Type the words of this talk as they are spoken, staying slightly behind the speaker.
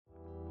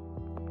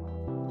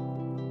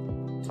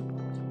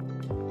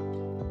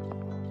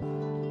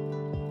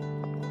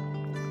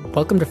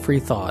Welcome to Free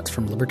Thoughts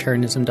from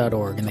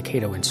Libertarianism.org and the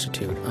Cato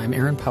Institute. I'm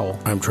Aaron Powell.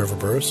 I'm Trevor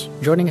Burrus.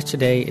 Joining us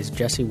today is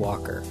Jesse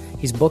Walker.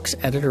 He's books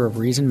editor of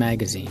Reason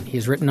magazine. He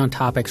has written on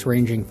topics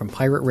ranging from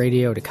pirate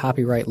radio to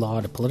copyright law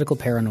to political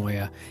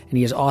paranoia, and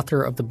he is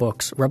author of the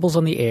books Rebels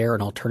on the Air,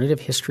 An Alternative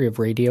History of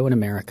Radio in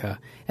America,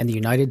 and The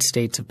United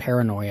States of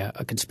Paranoia,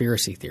 A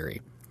Conspiracy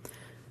Theory.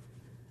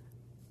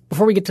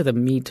 Before we get to the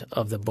meat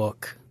of the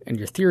book and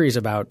your theories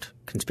about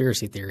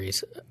conspiracy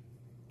theories,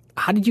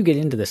 how did you get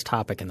into this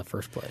topic in the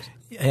first place?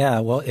 Yeah,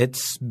 well,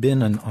 it's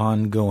been an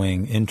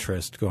ongoing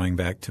interest going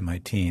back to my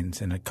teens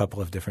in a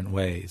couple of different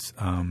ways.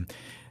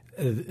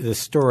 The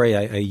story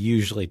I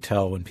usually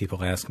tell when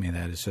people ask me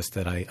that is just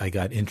that I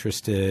got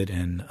interested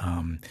in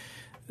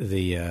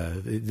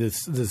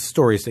the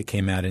stories that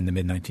came out in the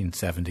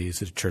mid-1970s,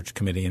 the Church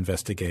Committee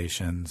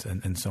investigations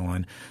and so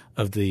on,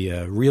 of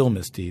the real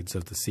misdeeds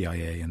of the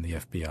CIA and the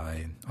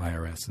FBI and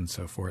IRS and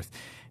so forth.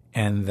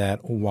 And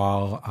that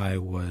while I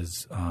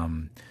was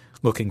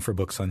looking for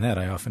books on that,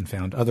 I often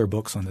found other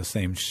books on the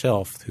same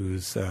shelf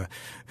whose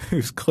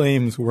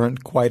claims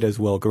weren't quite as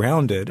well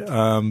grounded,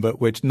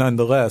 but which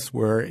nonetheless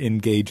were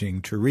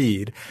engaging to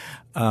read.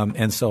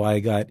 And so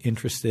I got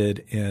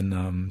interested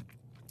in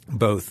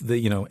both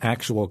the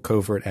actual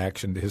covert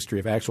action, the history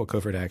of actual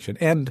covert action,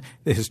 and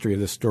the history of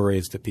the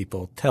stories that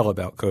people tell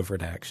about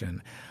covert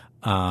action,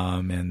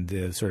 and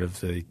the sort of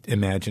the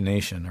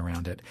imagination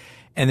around it.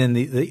 And then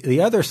the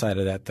other side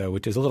of that, though,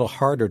 which is a little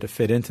harder to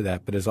fit into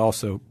that, but is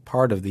also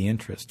part of the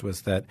interest,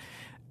 was that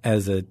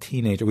as a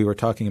teenager, we were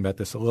talking about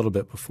this a little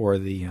bit before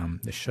the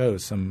show.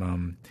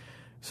 Some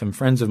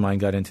friends of mine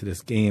got into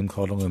this game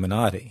called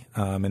Illuminati,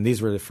 and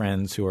these were the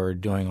friends who are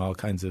doing all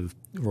kinds of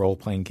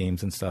role-playing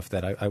games and stuff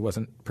that I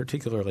wasn't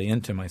particularly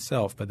into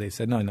myself. But they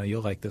said, no,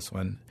 you'll like this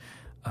one.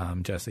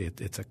 Jesse,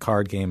 it's a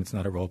card game. It's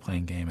not a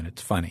role-playing game, and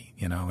it's funny,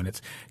 and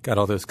it's got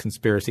all those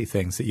conspiracy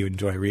things that you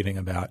enjoy reading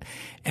about.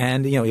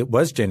 And, it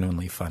was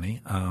genuinely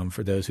funny.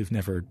 For those who've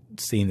never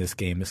seen this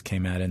game, this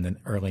came out in the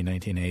early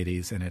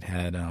 1980s, and it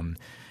had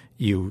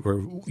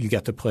you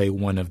got to play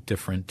one of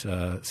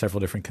several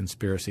different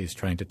conspiracies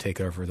trying to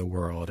take over the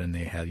world, and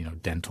they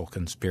had, dental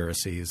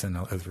conspiracies and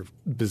other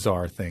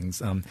bizarre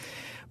things.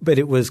 But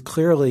it was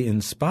clearly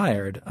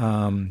inspired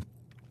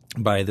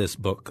by this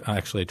book,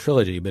 actually a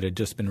trilogy, but it had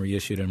just been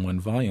reissued in one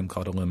volume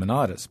called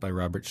Illuminatus by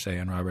Robert Shea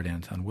and Robert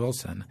Anton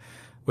Wilson,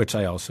 which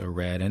I also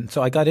read. And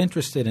so I got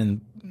interested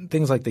in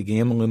things like the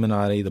game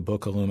Illuminati, the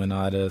book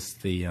Illuminatus,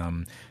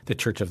 the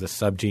Church of the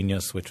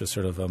Subgenius, which was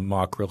sort of a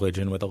mock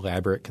religion with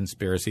elaborate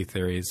conspiracy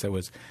theories that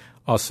was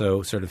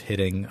also sort of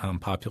hitting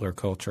popular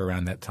culture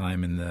around that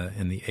time in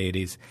the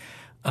 80s.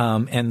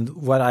 And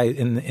what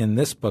in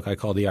this book I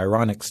call the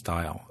ironic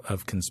style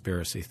of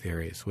conspiracy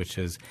theories, which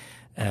is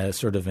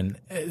sort of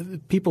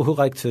people who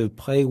like to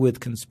play with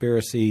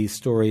conspiracy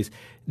stories,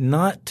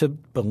 not to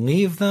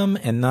believe them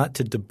and not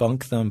to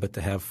debunk them, but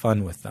to have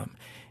fun with them.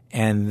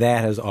 And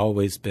that has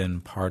always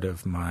been part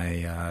of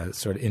my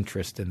sort of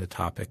interest in the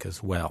topic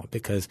as well,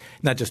 because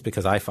not just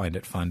because I find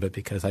it fun, but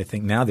because I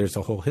think now there's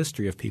a whole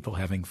history of people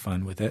having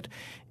fun with it,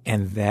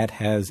 and that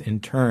has in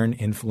turn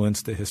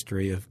influenced the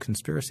history of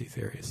conspiracy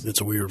theories. It's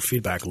a weird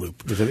feedback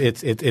loop.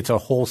 It's a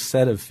whole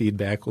set of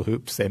feedback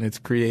loops, and it's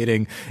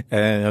creating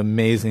an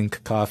amazing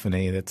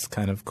cacophony that's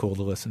kind of cool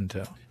to listen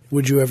to.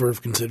 Would you ever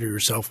consider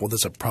yourself – well,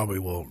 this probably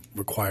will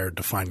require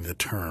defining the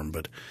term,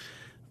 but –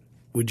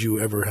 would you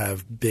ever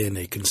have been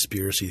a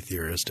conspiracy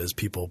theorist as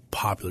people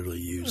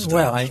popularly use that?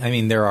 Well, I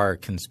mean, there are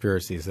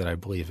conspiracies that I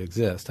believe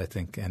exist, I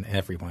think, and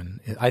everyone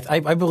 – I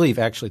believe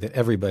actually that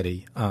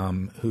everybody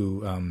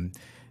who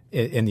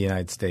in the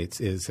United States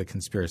is a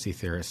conspiracy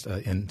theorist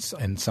in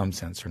some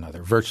sense or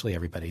another. Virtually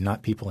everybody,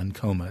 not people in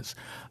comas.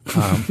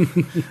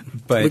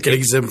 But we can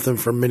exempt them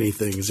from many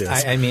things,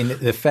 yes. I mean,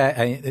 the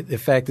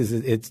fact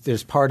is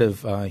there's part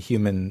of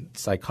human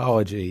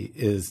psychology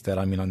is that,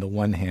 I mean, on the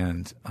one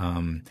hand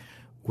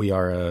we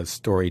are a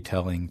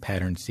storytelling,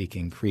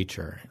 pattern-seeking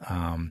creature,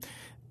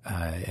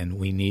 and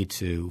we need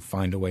to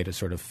find a way to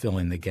sort of fill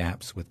in the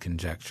gaps with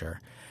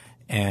conjecture.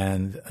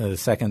 And the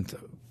second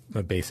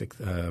basic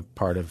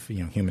part of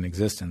human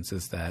existence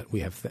is that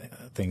we have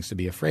things to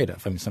be afraid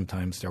of. I mean,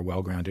 sometimes they're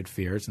well-grounded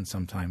fears, and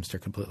sometimes they're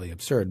completely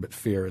absurd. But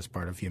fear is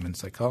part of human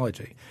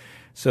psychology.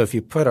 So if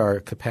you put our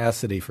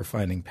capacity for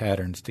finding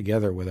patterns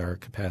together with our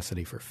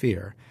capacity for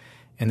fear,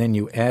 and then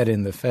you add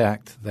in the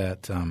fact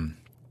that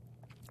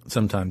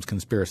sometimes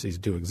conspiracies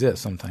do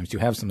exist. Sometimes you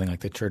have something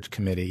like the Church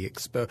Committee,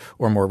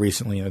 or more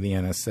recently, the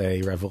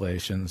NSA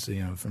revelations,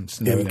 from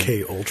Snowden.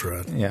 MK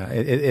Ultra. Yeah,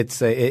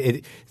 it's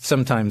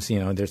sometimes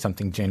there's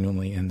something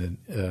genuinely in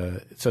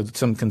the. So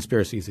some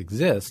conspiracies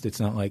exist.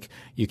 It's not like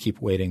you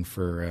keep waiting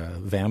for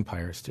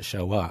vampires to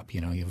show up.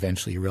 You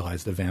eventually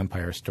realize the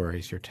vampire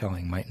stories you're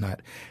telling might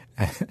not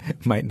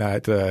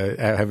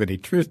have any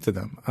truth to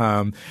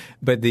them.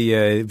 But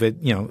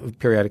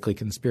periodically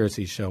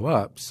conspiracies show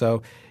up.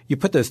 So you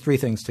put those three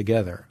things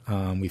together.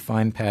 We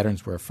find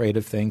patterns. We're afraid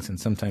of things, and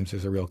sometimes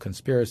there's a real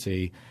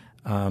conspiracy.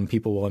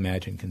 People will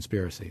imagine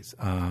conspiracies.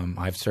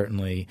 I've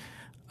certainly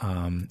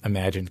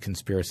imagined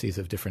conspiracies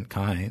of different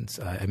kinds.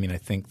 I mean, I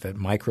think that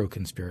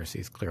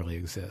micro-conspiracies clearly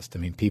exist. I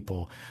mean,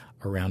 people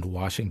around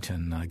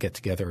Washington get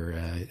together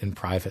in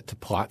private to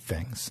plot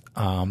things.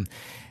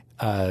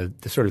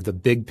 The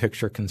big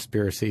picture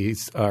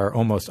conspiracies are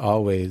almost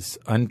always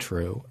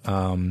untrue.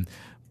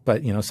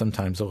 But,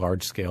 sometimes a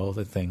large scale,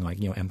 the thing like,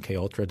 MK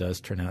Ultra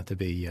does turn out to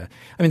be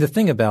the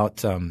thing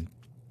about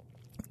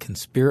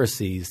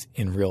conspiracies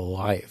in real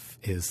life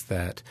is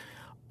that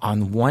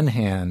on one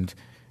hand,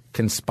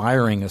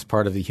 conspiring is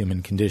part of the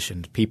human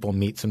condition. People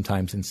meet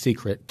sometimes in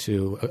secret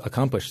to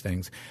accomplish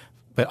things.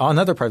 But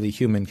another part of the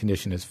human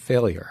condition is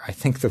failure. I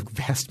think the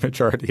vast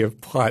majority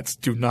of plots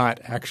do not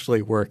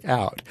actually work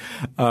out.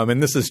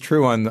 And this is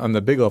true on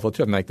the big level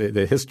too. I mean, like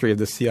the history of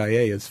the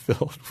CIA is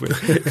filled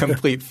with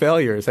complete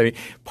failures. I mean,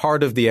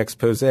 part of the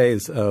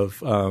exposés of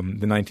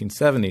the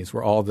 1970s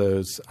were all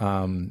those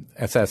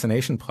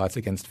assassination plots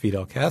against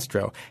Fidel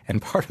Castro.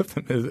 And part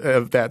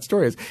of that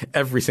story is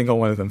every single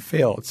one of them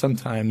failed,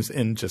 sometimes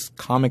in just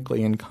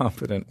comically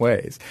incompetent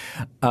ways.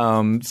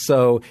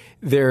 So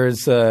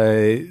there's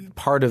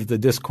part of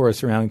the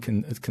discourse around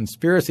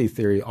conspiracy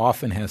theory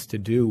often has to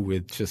do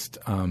with just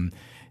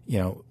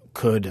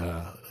could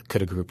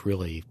a group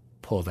really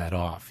pull that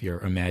off? You're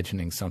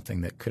imagining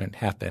something that couldn't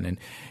happen, and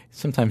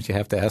sometimes you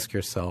have to ask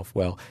yourself,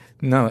 well,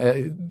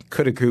 no,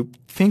 could a group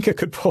think it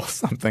could pull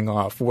something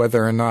off,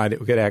 whether or not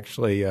it could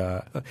actually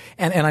and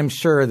I'm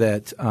sure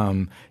that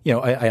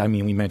I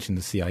mean, we mentioned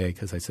the CIA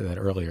because I said that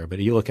earlier, but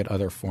you look at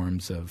other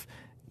forms of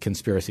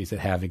conspiracies that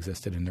have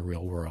existed in the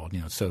real world,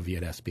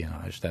 Soviet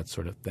espionage, that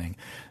sort of thing.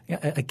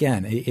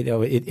 Again,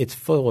 it's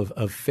full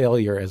of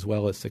failure as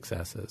well as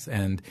successes,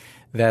 and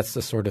that's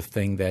the sort of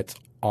thing that's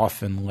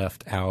often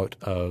left out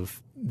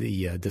of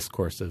the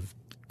discourse of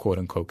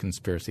quote-unquote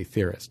conspiracy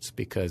theorists,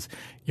 because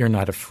you're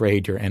not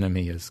afraid your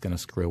enemy is going to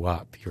screw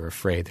up. You're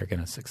afraid they're going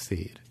to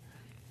succeed.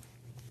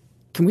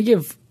 Can we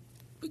give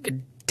a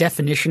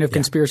definition of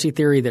conspiracy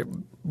theory that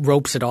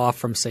ropes it off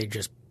from, say,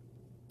 just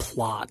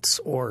plots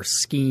or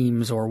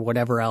schemes or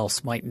whatever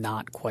else might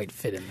not quite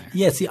fit in there?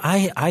 Yeah, see,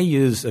 I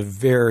use a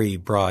very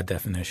broad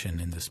definition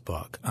in this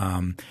book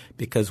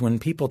because when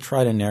people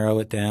try to narrow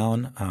it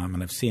down,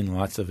 and I've seen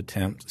lots of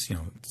attempts,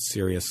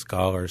 serious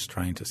scholars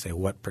trying to say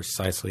what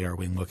precisely are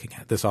we looking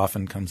at. This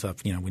often comes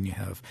up, when you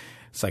have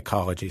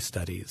psychology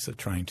studies of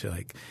trying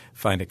to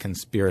find a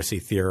conspiracy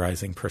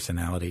theorizing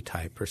personality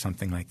type or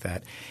something like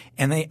that.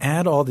 And they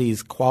add all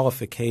these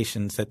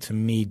qualifications that to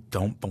me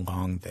don't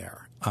belong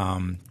there.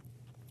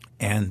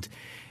 And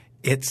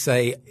it's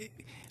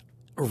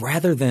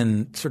rather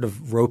than sort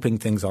of roping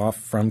things off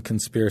from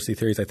conspiracy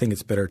theories, I think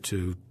it's better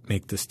to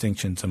make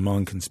distinctions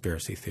among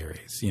conspiracy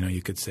theories.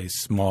 You could say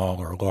small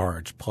or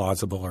large,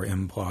 plausible or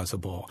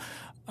implausible.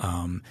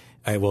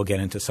 I will get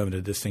into some of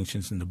the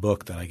distinctions in the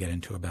book that I get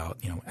into about,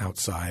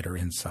 outside or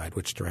inside,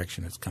 which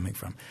direction it's coming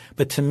from.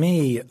 But to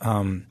me,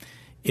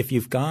 if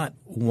you've got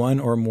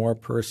one or more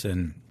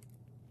person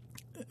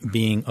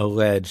being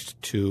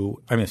alleged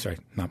to –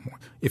 not more.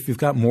 If you've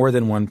got more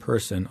than one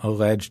person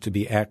alleged to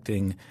be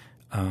acting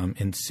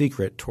in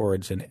secret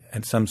towards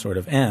some sort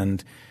of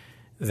end,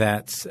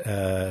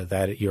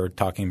 that you're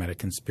talking about a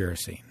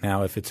conspiracy.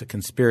 Now, if it's a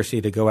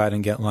conspiracy to go out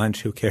and get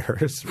lunch, who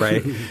cares,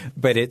 right?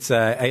 But it's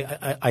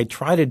I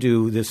try to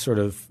do this sort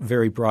of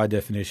very broad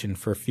definition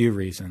for a few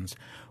reasons.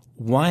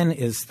 One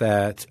is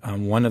that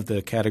one of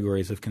the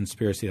categories of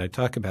conspiracy that I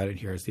talk about it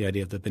here is the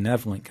idea of the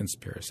benevolent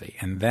conspiracy.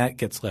 And that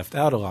gets left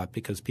out a lot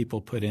because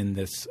people put in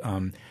this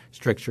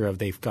stricture of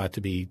they've got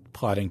to be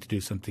plotting to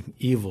do something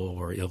evil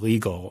or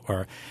illegal.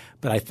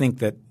 But I think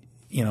that,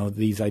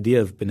 these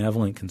idea of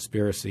benevolent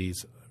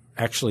conspiracies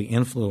actually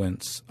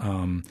influence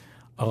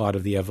a lot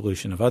of the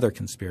evolution of other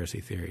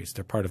conspiracy theories.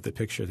 They're part of the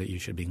picture that you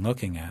should be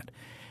looking at.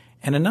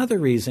 And another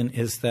reason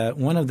is that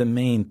one of the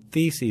main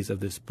theses of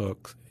this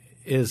book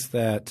is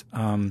that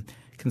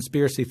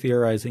conspiracy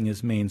theorizing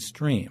is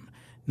mainstream,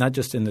 not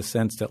just in the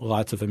sense that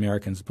lots of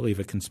Americans believe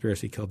a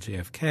conspiracy killed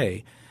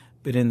JFK,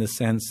 but in the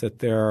sense that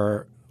there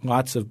are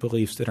lots of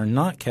beliefs that are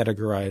not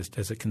categorized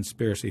as a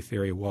conspiracy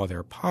theory while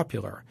they're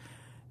popular,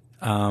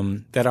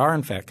 that are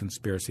in fact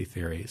conspiracy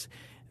theories,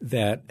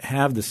 that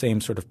have the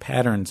same sort of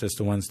patterns as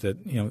the ones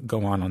that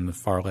go on the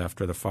far left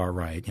or the far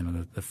right,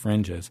 the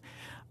fringes,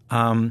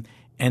 and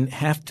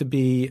have to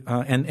be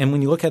and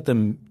when you look at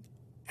them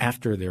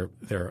after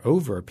they're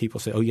over, people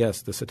say, oh,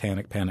 yes, the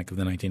satanic panic of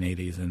the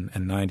 1980s and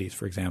 90s,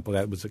 for example,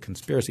 that was a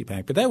conspiracy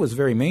panic. But that was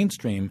very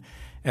mainstream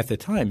at the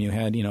time. You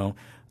had,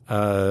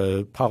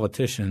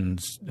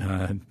 politicians,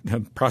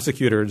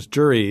 prosecutors,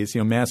 juries,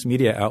 mass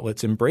media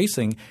outlets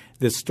embracing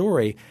this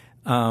story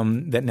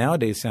that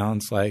nowadays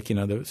sounds like, some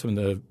of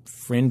the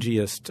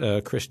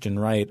fringiest Christian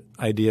right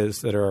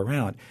ideas that are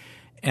around.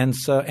 And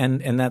so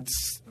and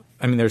that's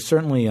 – there's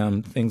certainly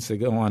things that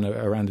go on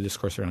around the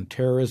discourse around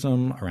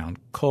terrorism, around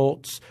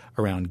cults,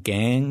 around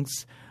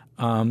gangs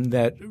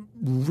that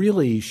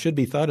really should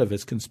be thought of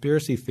as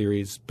conspiracy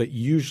theories but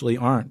usually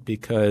aren't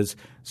because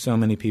so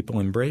many people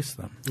embrace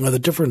them. Well, the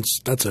difference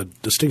 – that's a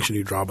distinction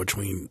you draw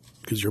between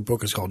 – because your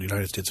book is called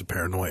United States of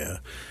Paranoia,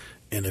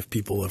 and if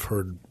people have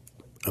heard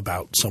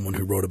about someone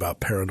who wrote about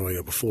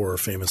paranoia before,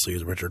 famously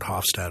as Richard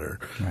Hofstadter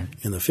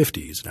in the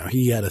 50s. Now,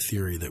 he had a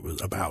theory that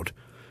was about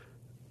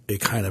a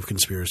kind of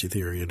conspiracy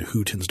theory and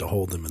who tends to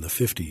hold them in the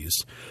 50s.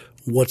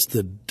 What's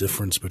the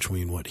difference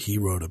between what he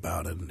wrote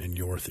about and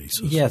your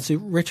thesis? Yeah, so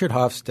Richard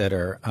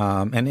Hofstadter,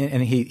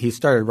 and he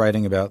started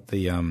writing about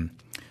the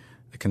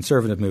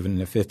conservative movement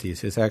in the 50s.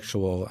 His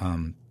actual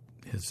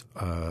his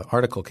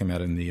article came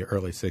out in the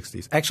early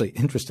 60s. Actually,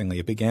 interestingly,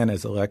 it began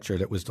as a lecture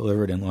that was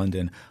delivered in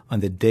London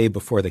on the day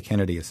before the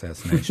Kennedy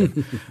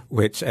assassination,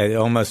 which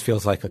almost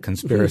feels like a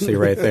conspiracy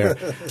right there.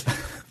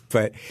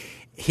 But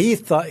he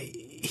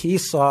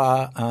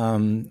saw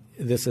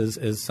this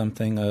as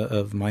something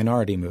of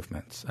minority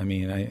movements. I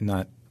mean,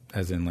 not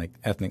as in like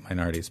ethnic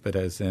minorities, but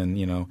as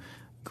in,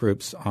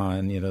 groups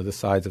on, the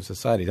sides of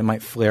society. That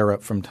might flare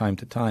up from time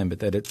to time,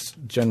 but that it's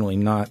generally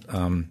not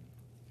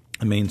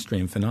a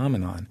mainstream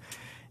phenomenon.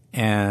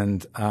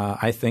 And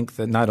I think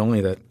that not only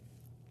that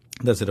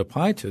does it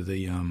apply to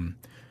the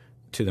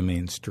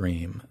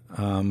mainstream,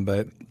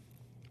 but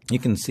you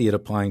can see it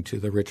applying to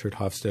the Richard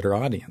Hofstadter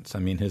audience. I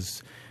mean,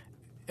 his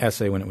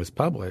essay when it was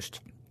published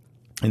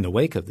in the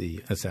wake of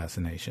the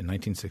assassination,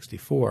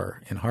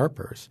 1964, in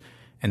Harper's,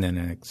 and then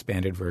an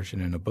expanded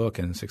version in a book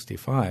in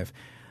 1965.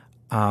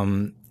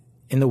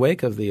 In the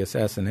wake of the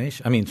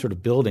assassination, I mean, sort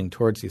of building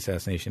towards the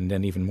assassination, and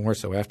then even more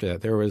so after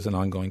that, there was an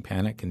ongoing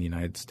panic in the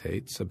United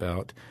States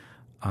about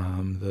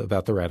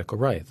the radical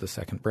right, the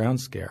Second Brown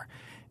Scare.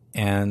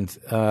 And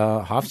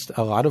a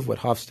lot of what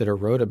Hofstadter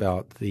wrote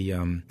about the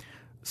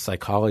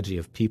psychology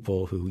of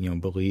people who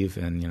believe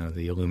in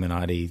the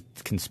Illuminati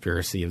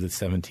conspiracy of the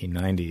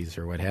 1790s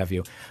or what have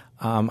you,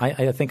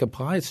 I think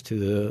applies to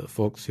the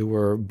folks who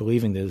were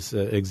believing these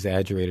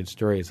exaggerated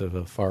stories of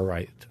a far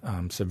right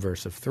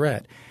subversive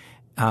threat,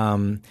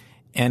 and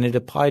it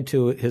applied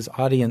to his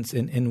audience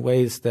in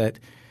ways that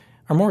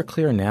are more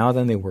clear now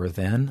than they were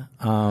then,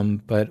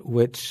 but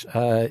which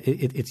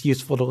it's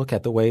useful to look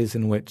at the ways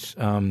in which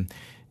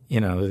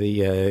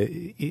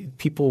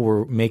people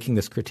were making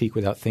this critique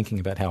without thinking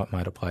about how it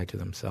might apply to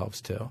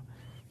themselves too.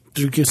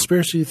 Do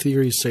conspiracy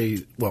theories say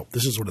 – well,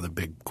 this is sort of the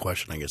big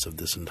question, I guess, of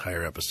this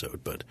entire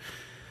episode, but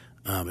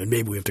and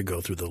maybe we have to go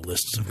through the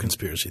lists of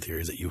conspiracy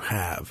theories that you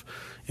have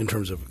in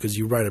terms of – because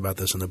you write about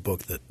this in the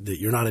book that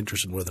you're not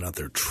interested in whether or not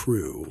they're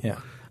true. Yeah.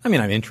 I mean,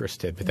 I'm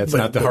interested, but that's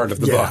not the heart of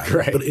the book,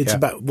 right? But it's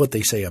about what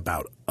they say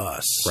about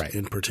us right.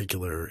 in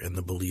particular and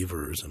the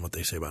believers and what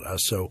they say about us.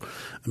 So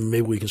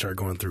maybe we can start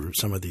going through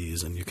some of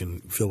these and you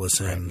can fill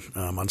us in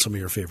on some of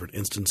your favorite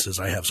instances.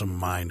 I have some of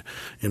mine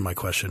in my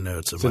question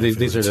notes. So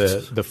these are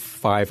the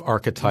five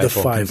archetypal – the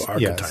five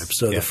archetypes. Yes.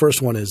 So the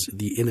first one is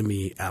the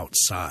enemy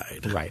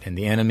outside. Right. And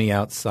the enemy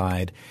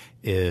outside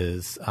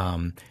is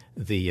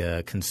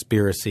the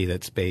conspiracy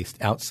that's based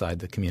outside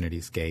the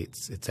community's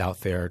gates. It's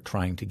out there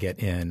trying to get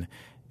in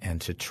and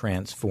to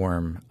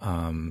transform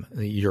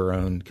your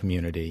own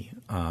community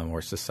or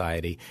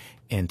society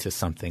into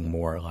something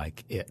more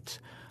like it.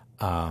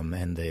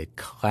 And the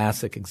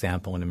classic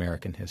example in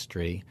American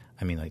history,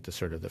 I mean, like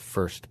the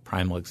first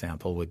primal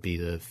example would be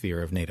the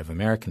fear of Native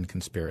American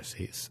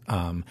conspiracies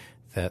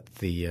that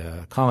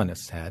the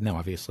colonists had. Now,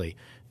 obviously,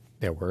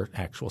 there were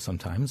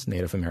sometimes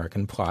Native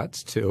American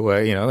plots to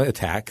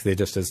attack,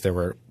 just as there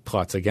were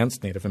plots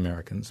against Native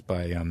Americans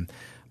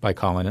by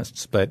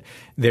colonists, but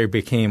there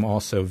became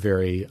also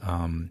there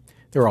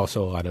were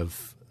also a lot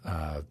of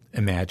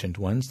imagined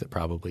ones that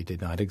probably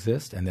did not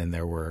exist, and then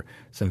there were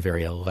some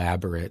very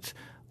elaborate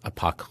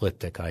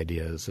apocalyptic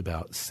ideas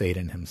about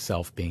Satan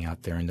himself being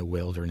out there in the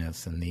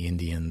wilderness and the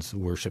Indians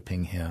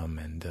worshiping him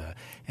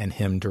and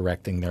him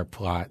directing their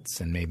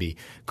plots and maybe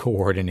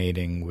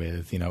coordinating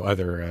with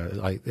other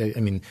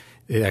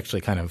it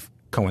actually kind of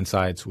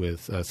coincides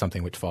with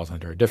something which falls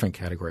under a different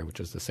category, which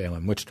is the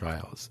Salem witch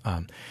trials.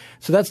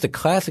 So that's the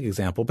classic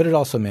example, but it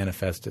also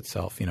manifests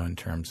itself, in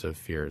terms of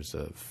fears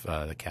of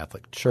the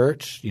Catholic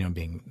Church,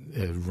 being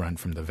run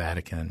from the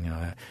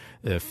Vatican,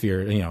 the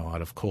fear, a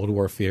lot of Cold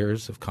War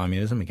fears of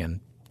communism.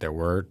 Again, there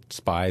were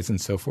spies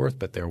and so forth,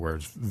 but there were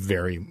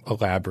very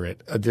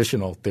elaborate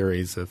additional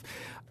theories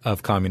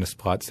of communist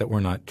plots that were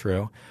not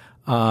true.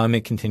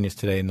 It continues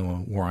today in the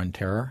War on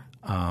Terror,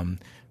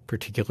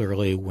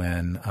 particularly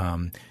when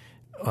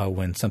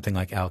something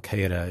like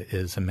Al-Qaeda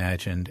is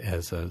imagined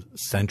as a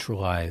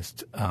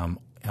centralized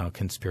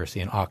conspiracy,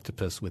 an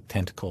octopus with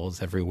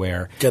tentacles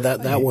everywhere. Yeah,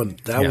 that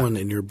one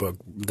in your book,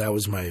 that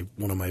was one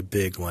of my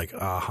big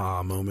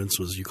aha moments.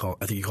 Was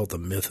I think you call it the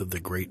myth of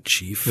the Great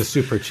Chief, the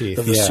Super Chief,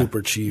 the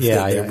Super Chief.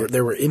 Yeah,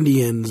 there were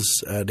Indians,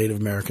 Native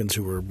Americans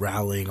who were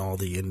rallying all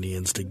the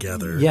Indians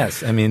together.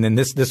 Yes, I mean, and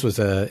this was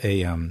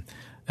an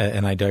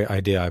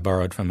idea I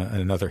borrowed from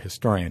another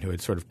historian who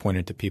had sort of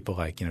pointed to people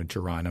like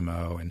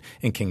Geronimo and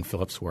in King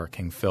Philip's work,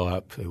 King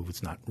Philip, who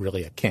was not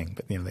really a king,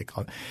 but they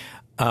call it,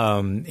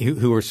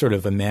 who were sort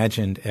of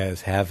imagined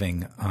as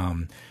having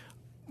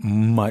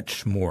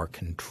much more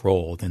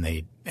control than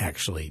they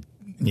actually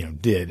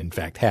did in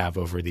fact have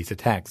over these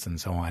attacks and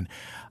so on,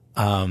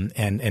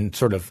 and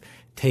sort of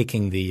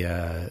taking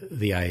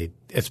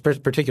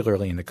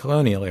particularly in the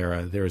colonial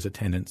era, there was a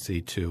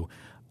tendency to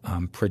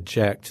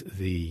project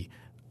the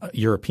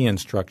European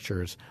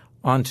structures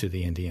onto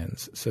the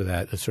Indians so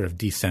that a sort of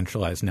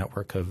decentralized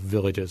network of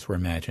villages were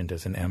imagined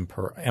as an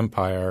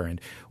empire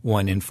and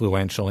one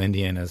influential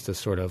Indian as the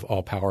sort of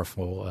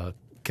all-powerful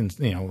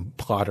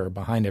plotter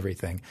behind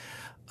everything.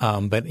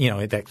 But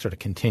that sort of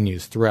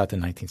continues throughout the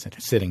 19th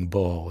century, Sitting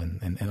Bull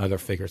and other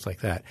figures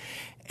like that.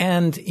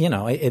 And,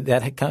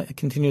 that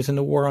continues in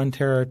the War on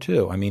Terror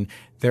too. I mean,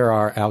 there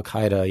are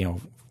al-Qaeda,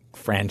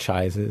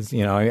 franchises.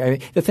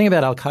 The thing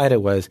about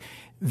al-Qaeda was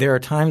there are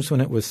times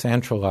when it was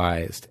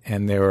centralized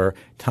and there were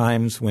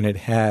times when it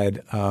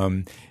had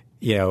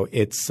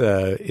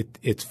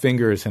its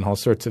fingers in all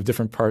sorts of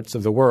different parts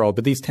of the world,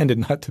 but these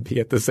tended not to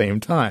be at the same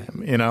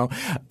time.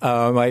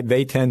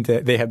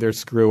 They had their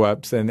screw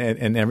ups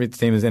and every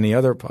same as any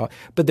other.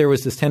 But there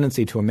was this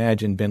tendency to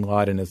imagine Bin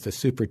Laden as the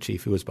super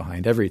chief who was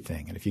behind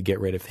everything, and if you get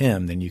rid of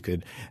him, then you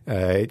could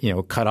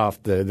cut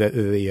off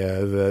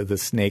the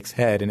snake's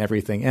head and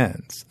everything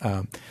ends.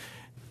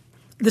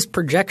 This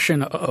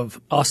projection of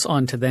us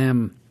onto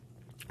them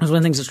was one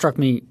of the things that struck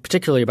me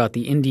particularly about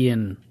the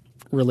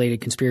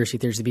Indian-related conspiracy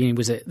theories at the beginning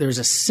was that there's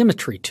a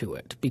symmetry to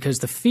it, because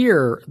the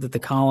fear that the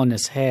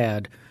colonists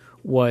had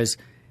was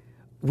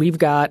we've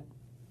got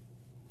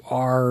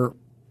our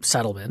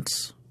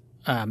settlements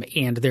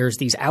and there's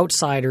these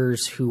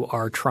outsiders who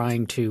are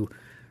trying to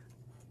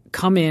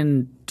come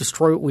in,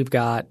 destroy what we've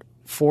got,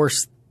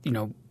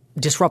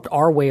 disrupt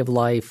our way of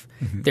life.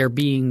 Mm-hmm. They're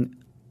being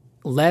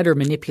led or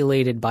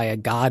manipulated by a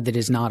god that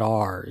is not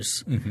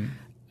ours. Mm-hmm.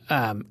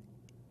 And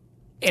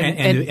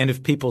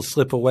if people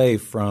slip away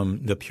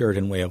from the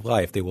Puritan way of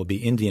life, they will be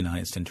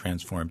Indianized and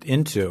transformed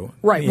into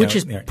which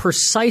is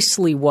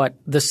precisely what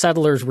the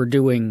settlers were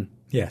doing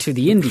to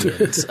the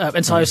Indians.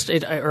 And so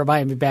it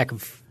reminded me back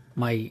of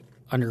my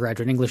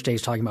undergraduate English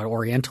days talking about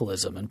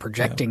Orientalism and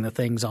projecting the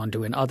things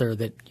onto an other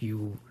that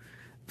you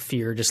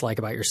fear or dislike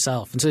about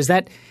yourself. And so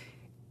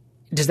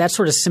does that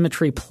sort of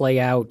symmetry play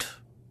out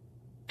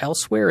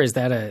elsewhere? Is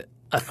that a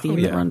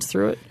theme that runs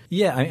through it?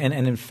 Yeah,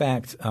 and in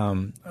fact,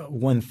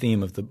 one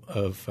theme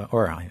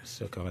or I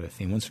still call it a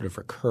theme, one sort of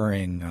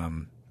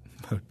recurring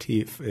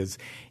motif is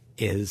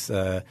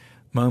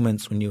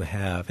moments when you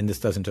have, and this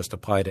doesn't just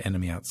apply to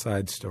enemy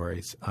outside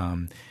stories,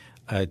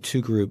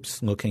 two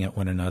groups looking at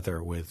one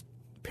another with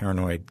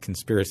paranoid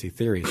conspiracy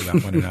theories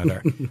about one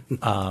another,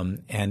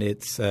 and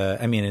it's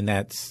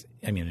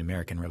in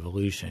American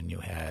Revolution, you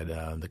had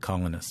the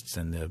colonists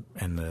and the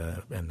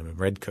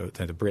redcoats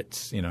and the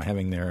Brits,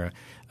 having their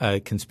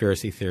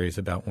conspiracy theories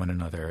about one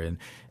another. And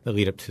the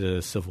lead up to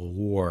the Civil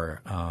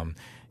War,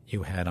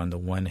 you had on the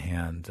one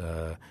hand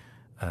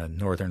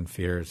northern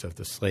fears of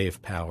the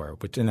slave power,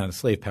 which the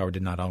slave power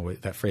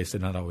that phrase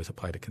did not always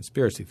apply to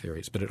conspiracy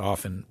theories, but it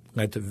often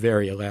led to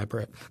very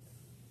elaborate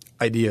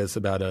ideas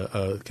about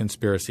a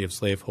conspiracy of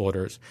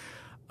slaveholders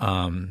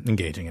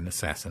engaging in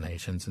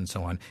assassinations and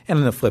so on. And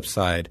on the flip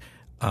side,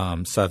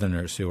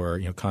 Southerners who are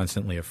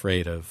constantly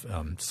afraid of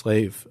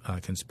slave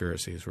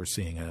conspiracies were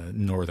seeing a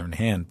northern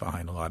hand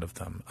behind a lot of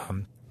them.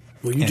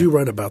 Well, you do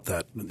write about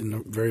that in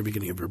the very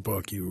beginning of your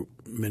book. You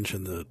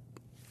mentioned the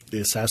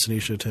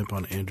assassination attempt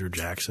on Andrew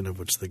Jackson, of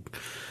which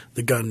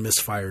the gun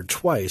misfired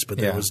twice, but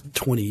there was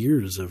 20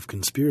 years of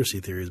conspiracy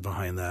theories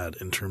behind that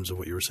in terms of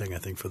what you were saying, I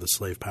think, for the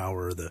slave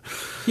power.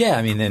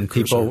 Then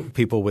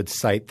people would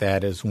cite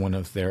that as one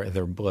of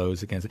their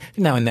blows against it.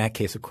 Now, in that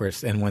case, of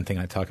course, and one thing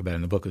I talk about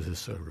in the book is this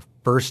sort of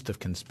burst of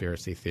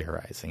conspiracy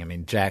theorizing. I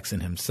mean, Jackson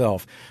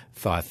himself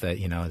thought that,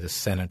 the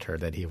senator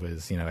that he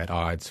was, at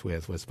odds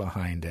with was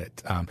behind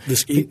it.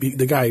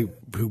 The guy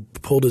who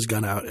pulled his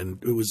gun out,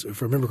 and it was,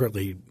 if I remember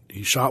correctly,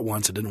 he shot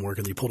once, it didn't work,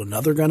 and he pulled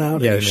another gun out.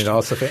 Yeah, and it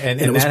also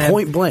and it was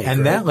point blank.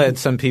 And that led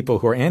some people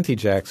who are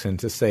anti-Jackson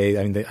to say,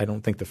 I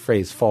don't think the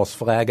phrase false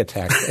flag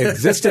attack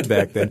existed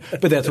back then,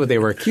 but that's what they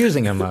were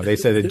accusing him of. They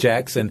said that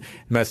Jackson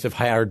must have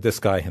hired this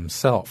guy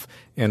himself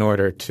in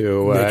order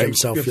to make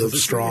himself feel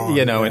strong,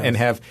 and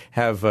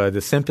have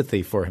the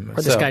sympathy for him.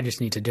 Or this guy just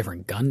needs a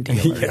different gun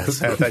dealer. Yes,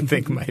 that I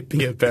think might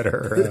be a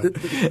better.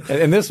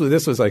 And this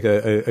was like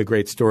a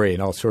great story in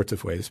all sorts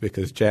of ways,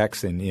 because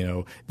Jackson,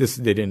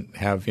 they didn't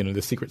have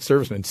the Secret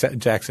Serviceman.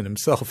 Jackson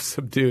himself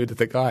subdued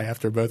the guy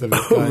after both of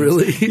his guns. Oh,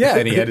 really? Yeah,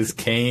 and he had his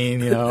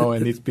cane,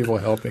 and these people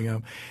helping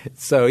him.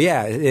 So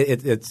yeah,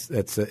 it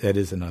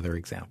is another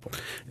example.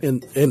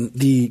 And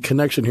the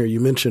connection here, you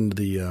mentioned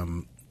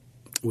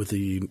with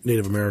the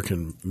Native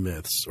American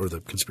myths or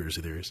the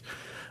conspiracy theories,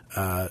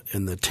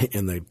 and the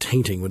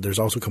tainting. There's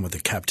also come with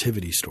the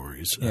captivity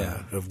stories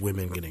of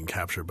women getting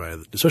captured by,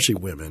 especially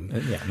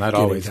women. Not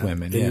always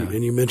women.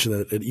 And you mentioned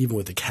that even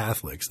with the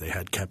Catholics, they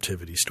had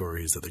captivity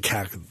stories that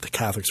the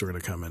Catholics were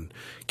going to come and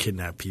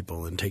kidnap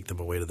people and take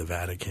them away to the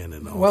Vatican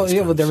and all.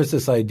 There was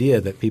this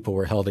idea that people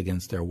were held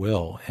against their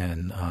will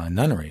in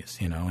nunneries,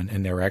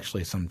 and there were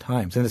actually some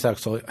times, and this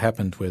actually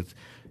happened with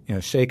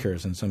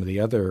Shakers and some of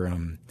the other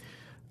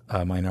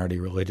minority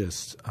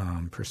religious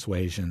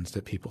persuasions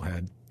that people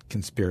had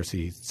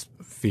conspiracy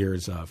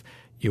fears of.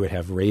 You would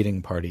have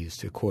raiding parties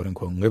to quote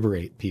unquote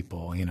liberate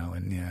people,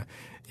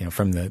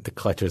 from the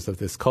clutches of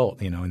this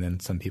cult, and then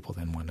some people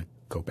then want to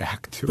go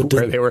back to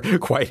where they were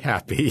quite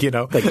happy,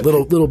 Like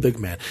little big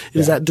man.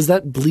 Does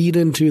that bleed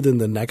into then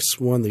the next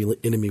one, the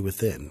enemy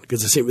within?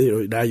 Because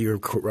now you're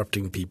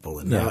corrupting people,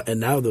 and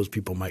now those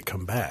people might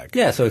come back.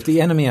 Yeah. So if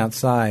the enemy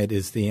outside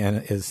is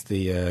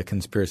the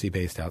conspiracy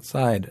based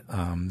outside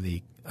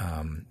the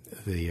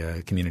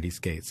community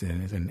states,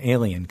 and it's an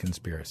alien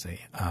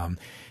conspiracy,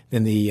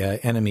 then the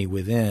enemy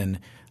within.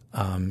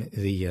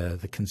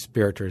 The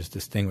conspirator is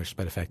distinguished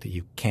by the fact that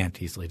you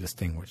can't easily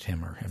distinguish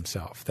him or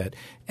himself, that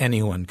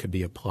anyone could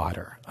be a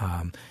plotter.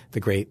 The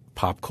great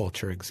pop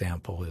culture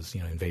example is,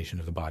 Invasion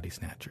of the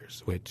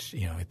Body-Snatchers, which,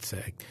 it's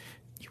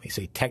you may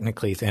say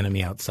technically it's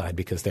enemy outside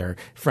because they're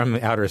from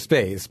outer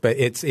space, but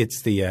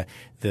it's the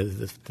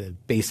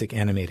basic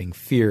animating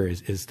fear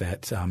is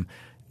that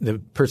the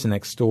person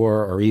next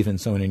door or even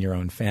someone in your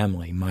own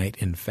family might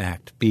in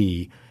fact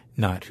be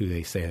not who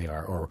they say they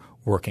are, or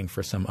working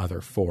for some other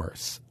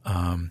force.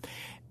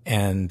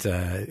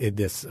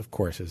 This, of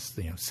course, is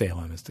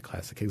Salem is the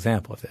classic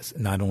example of this.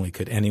 Not only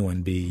could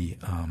anyone be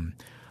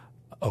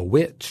a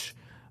witch,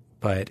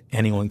 but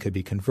anyone could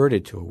be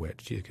converted to a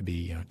witch. You could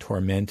be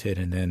tormented,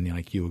 and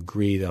then you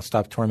agree they'll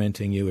stop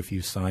tormenting you if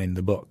you sign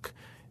the book,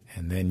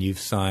 and then you've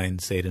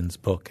signed Satan's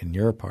book, and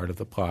you're a part of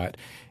the plot.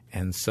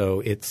 And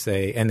so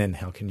and then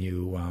how can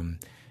you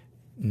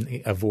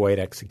avoid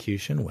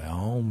execution?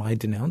 Well, by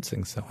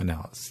denouncing someone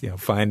else,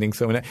 finding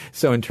someone else.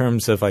 So in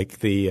terms of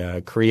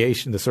the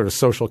creation, the sort of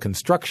social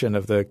construction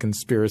of the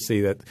conspiracy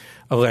that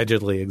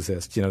allegedly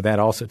exists, that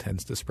also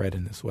tends to spread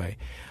in this way.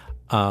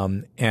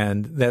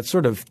 And that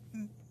sort of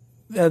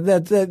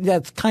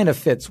that kind of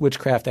fits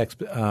witchcraft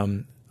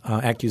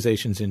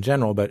accusations in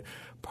general, but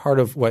part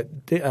of what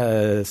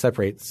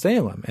separates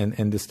Salem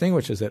and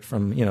distinguishes it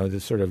from the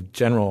sort of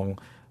general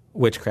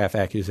witchcraft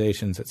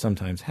accusations that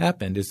sometimes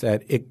happened is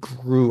that it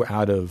grew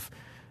out of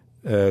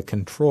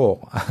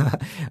control.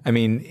 I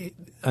mean,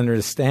 under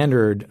the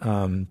standard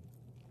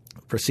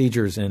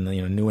procedures in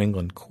the New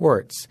England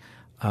courts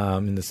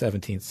in the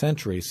 17th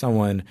century,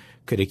 someone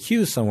could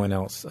accuse someone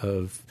else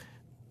of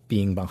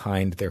being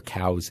behind their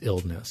cow's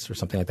illness or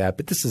something like that.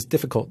 But this is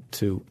difficult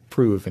to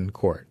prove in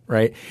court,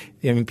 right?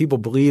 I mean, people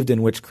believed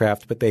in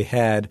witchcraft, but they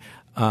had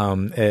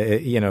some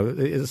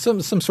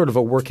sort of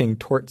a working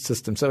tort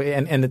system. So,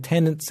 and the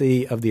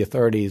tendency of the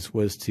authorities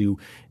was to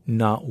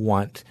not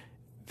want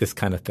this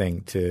kind of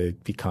thing to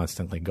be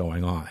constantly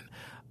going on.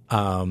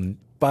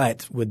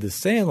 But with the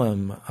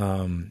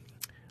Salem,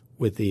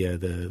 with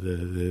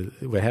the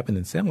what happened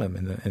in Salem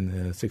in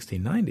the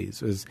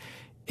 1690s was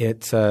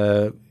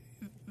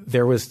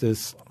there was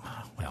this.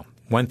 Well,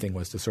 one thing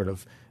was the sort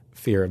of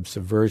fear of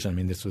subversion. I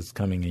mean, this was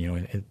coming,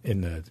 on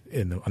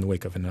the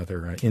wake of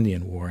another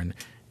Indian war and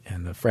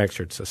the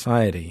fractured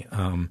society.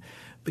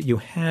 But you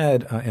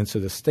had, and so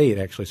the state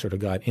actually sort of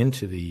got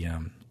into the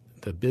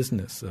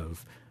business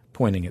of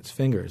pointing its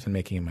fingers and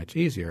making it much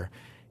easier.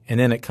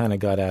 And then it kind of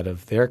got out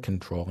of their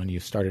control, and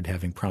you started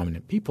having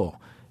prominent people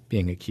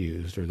being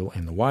accused,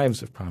 and the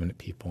wives of prominent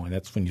people. And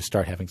that's when you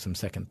start having some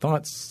second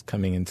thoughts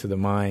coming into the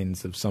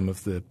minds of some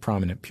of the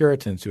prominent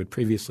Puritans who had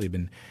previously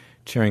been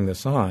cheering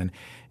this on.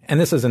 And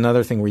this is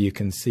another thing where you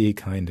can see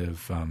kind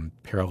of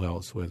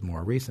parallels with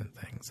more recent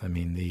things. I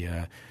mean,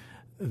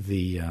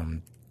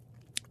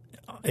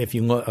 if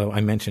you look,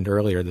 I mentioned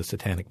earlier the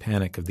satanic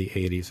panic of the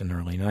 80s and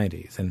early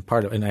 90s, and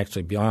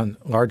actually beyond,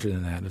 larger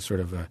than that, is sort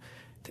of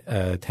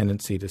a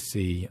tendency to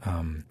see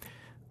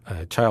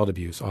child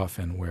abuse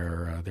often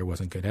where there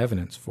wasn't good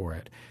evidence for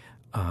it.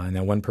 And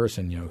then one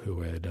person,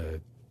 who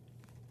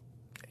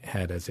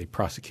had as a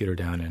prosecutor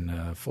down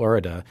in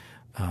Florida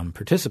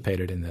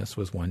participated in this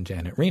was one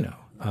Janet Reno,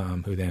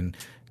 who then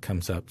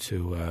comes up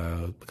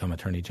to become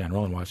Attorney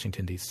General in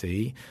Washington,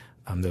 D.C.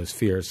 Those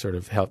fears sort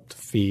of helped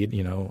feed,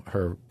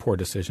 her poor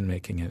decision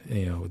making,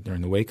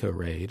 during the Waco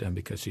raid,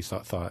 because she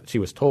thought she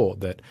was told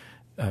that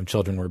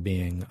children were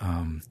being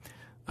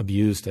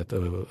abused at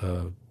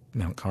the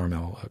Mount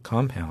Carmel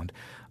compound.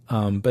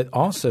 But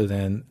also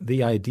then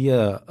the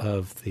idea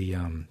of the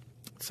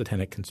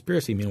satanic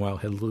conspiracy, meanwhile,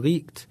 had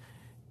leaked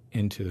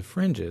into the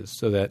fringes,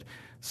 so that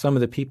some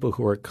of the people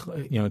who were,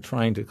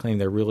 trying to claim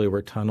there really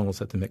were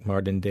tunnels at the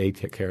McMartin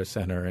Daycare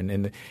Center,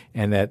 and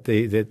that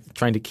they're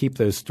trying to keep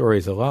those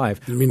stories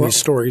alive. I mean, these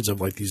stories of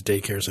these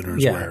daycare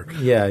centers where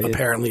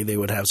apparently they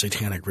would have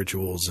satanic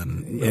rituals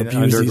and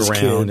abuse these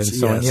kids. And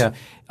so on. Yeah,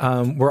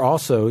 we're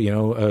also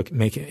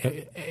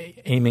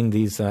aiming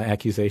these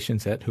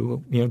accusations at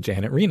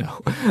Janet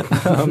Reno.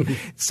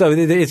 So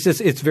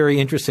it's very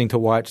interesting to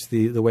watch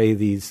the way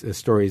these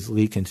stories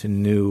leak into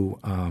new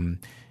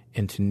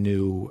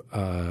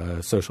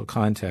social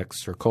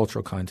contexts or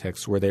cultural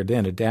contexts, where they're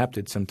then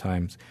adapted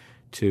sometimes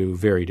to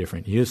very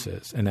different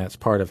uses. And that's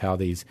part of how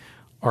these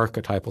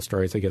archetypal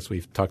stories, I guess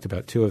we've talked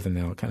about two of them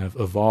now, kind of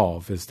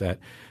evolve, is that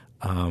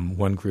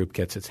one group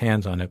gets its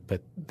hands on it,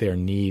 but their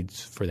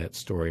needs for that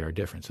story are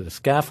different. So the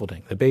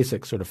scaffolding, the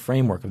basic sort of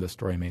framework of the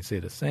story may stay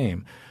the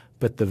same,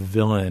 but the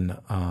villain's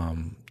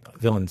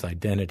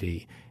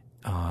identity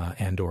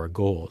and or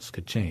goals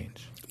could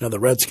change. Now, the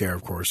Red Scare,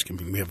 of course,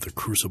 we have the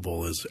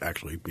Crucible as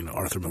actually,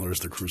 Arthur Miller's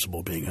The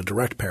Crucible being a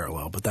direct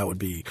parallel, but that would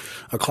be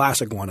a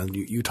classic one. And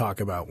you talk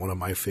about one of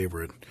my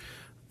favorite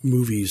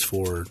movies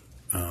for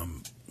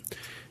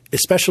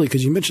especially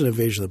because you mentioned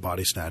Invasion of the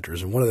Body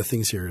Snatchers. And one of the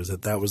things here is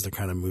that was the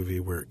kind of movie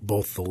where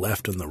both the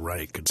left and the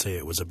right could say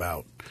it was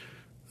about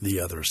the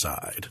other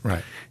side.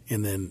 Right.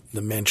 And then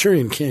the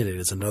Manchurian Candidate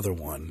is another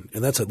one.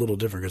 And that's a little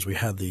different because we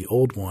had the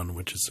old one,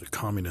 which is a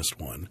communist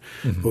one.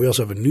 Mm-hmm. But we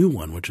also have a new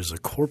one, which is a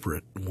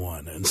corporate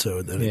one. And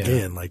so then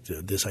again, like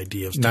this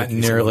idea of not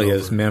nearly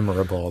as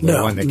memorable.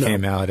 The one that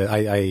came out,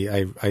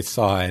 I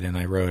saw it and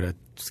I wrote a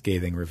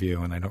scathing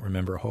review and I don't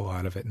remember a whole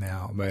lot of it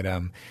now. But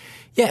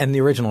and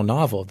the original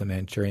novel, The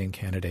Manchurian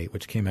Candidate,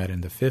 which came out in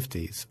the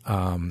 50s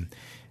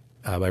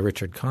by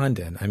Richard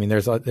Condon. I mean,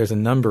 there's a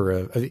number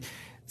of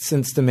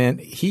since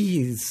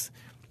it's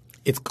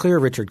clear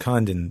Richard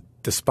Condon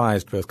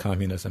despised both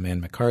communism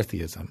and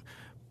McCarthyism,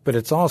 but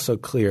it's also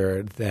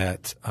clear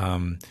that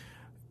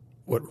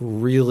what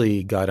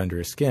really got under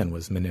his skin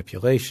was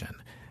manipulation.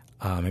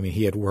 I mean,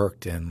 he had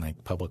worked in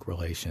like public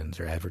relations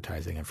or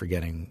advertising, I'm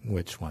forgetting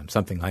which one,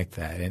 something like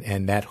that.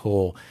 And that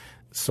whole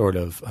sort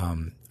of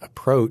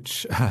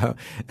approach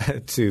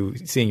to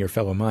seeing your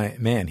fellow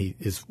man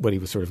is what he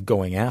was sort of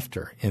going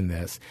after in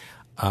this.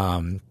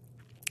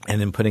 And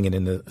then putting it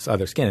in this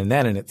other skin. And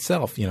that in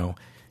itself,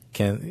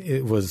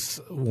 it was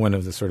one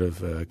of the sort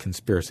of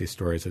conspiracy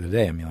stories of the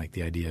day. I mean, like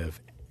the idea of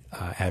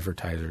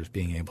advertisers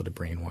being able to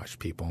brainwash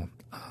people.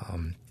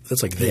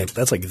 That's like They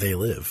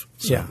Live.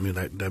 So, yeah. I mean,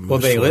 that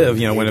They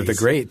Live, one of the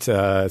great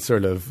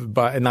sort of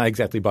not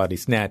exactly body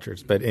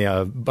snatchers, but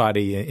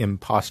body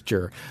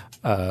imposture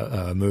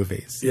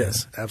movies.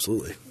 Yes,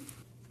 absolutely.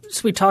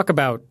 So we talk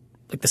about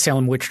like the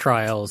Salem witch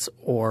trials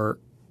or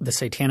the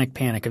Satanic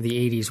Panic of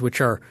the 80s,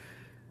 which are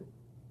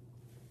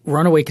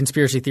runaway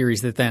conspiracy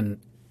theories that then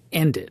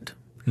ended.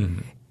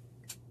 Mm-hmm.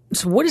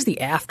 So what does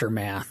the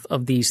aftermath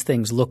of these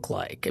things look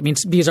like? I mean,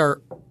 these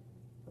are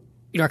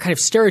our kind of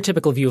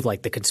stereotypical view of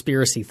like the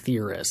conspiracy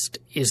theorist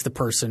is the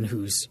person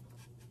who's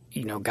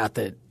got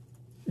the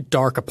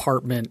dark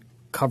apartment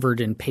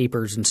covered in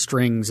papers and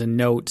strings and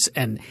notes,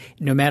 and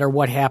no matter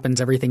what happens,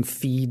 everything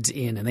feeds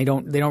in, and they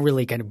don't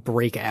really kind of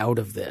break out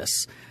of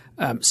this.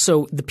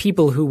 So the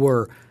people who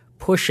were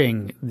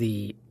pushing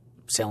the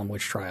Salem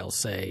witch trials,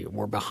 say,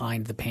 were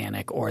behind the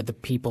panic, or the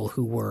people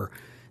who were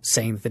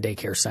saying that the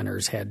daycare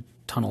centers had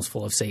tunnels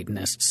full of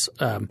Satanists.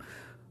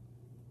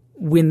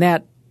 When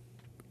that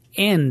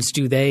ends,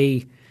 do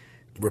they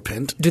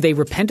repent? Do they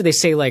repent? Do they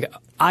say, like,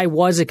 I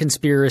was a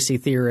conspiracy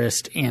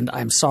theorist and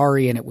I'm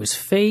sorry and it was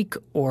fake?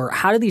 Or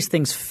how do these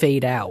things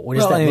fade out? What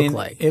does that look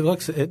like? It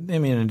looks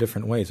in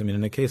different ways. I mean,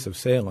 in the case of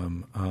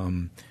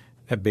Salem,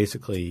 that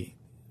basically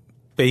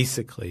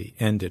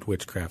ended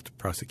witchcraft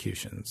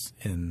prosecutions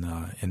in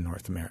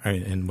North America,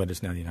 in what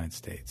is now the United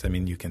States. I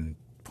mean, you can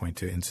point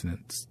to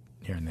incidents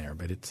here and there,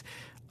 but it's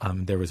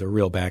there was a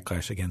real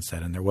backlash against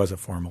that, and there was a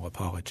formal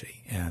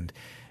apology. And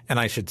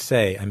I should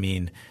say, I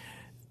mean,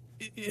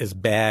 as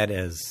bad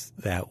as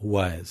that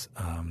was,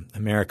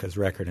 America's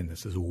record in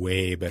this is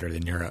way better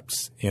than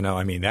Europe's.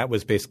 I mean, that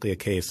was basically a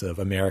case of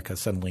America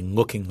suddenly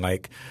looking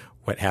like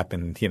what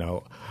happened,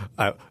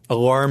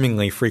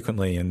 alarmingly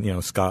frequently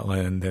in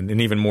Scotland and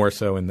even more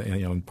so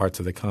in parts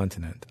of the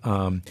continent.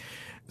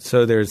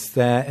 So there's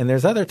that, and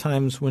there's other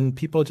times when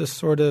people just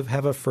sort of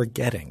have a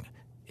forgetting.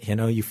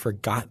 You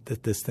forgot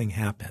that this thing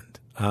happened.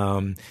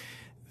 When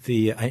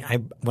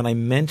I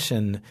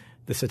mention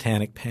the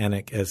Satanic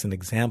Panic as an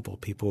example,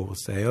 people will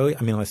say, "Oh,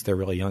 I mean, unless they're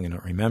really young and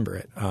don't remember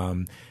it."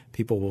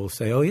 People will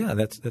say, "Oh, yeah,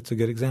 that's a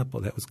good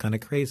example. That was kind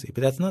of crazy."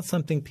 But that's not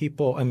something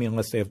people. I mean,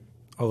 unless they have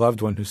a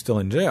loved one who's still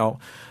in jail,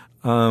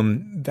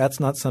 that's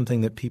not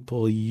something that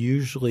people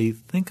usually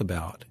think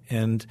about.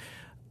 And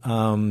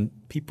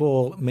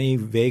people may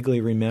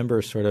vaguely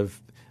remember sort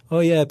of, oh,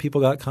 yeah,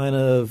 people got kind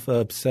of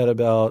upset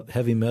about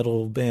heavy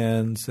metal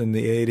bands in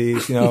the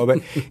 80s,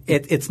 but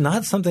it's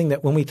not something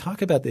that when we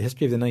talk about the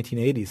history of the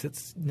 1980s,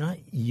 it's not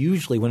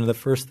usually one of the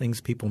first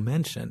things people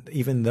mention,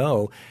 even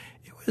though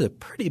it was a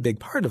pretty big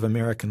part of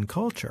American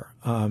culture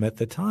at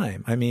the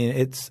time. I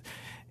mean,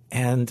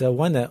 and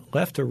one that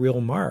left a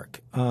real mark.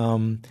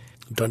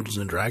 Dungeons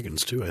and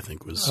Dragons too, I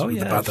think, was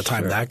about the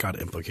time that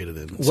got implicated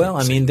in. Well,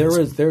 I mean,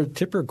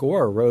 Tipper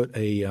Gore wrote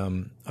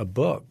a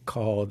book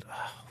called,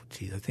 I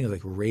think it was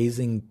like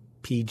Raising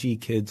PG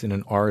Kids in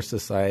an R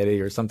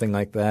Society or something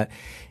like that.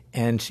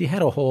 And she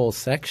had a whole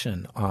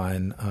section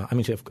on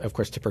of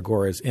course, Tipper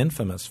Gore is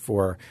infamous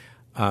for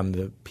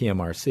the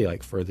PMRC,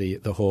 like for the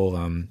whole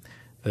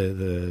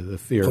the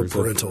fears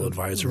parental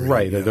advisory,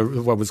 right? Yeah.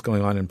 What was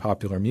going on in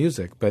popular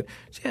music, but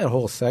she had a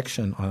whole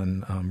section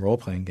on role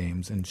playing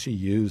games, and she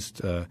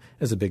used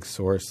as a big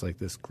source like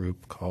this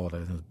group called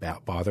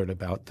Bothered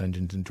About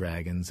Dungeons and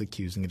Dragons,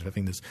 accusing it of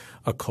having this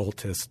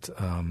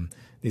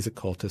these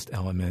occultist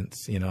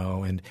elements,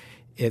 and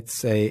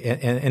it's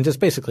and just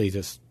basically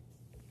just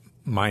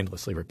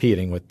mindlessly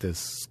repeating what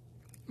this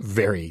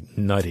very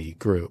nutty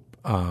group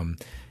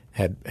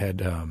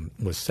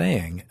was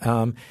saying.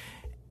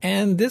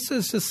 And this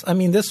is just – I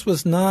mean, this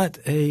was not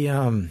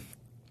a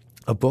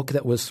book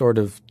that was sort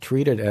of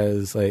treated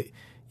as like,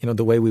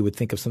 the way we would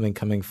think of something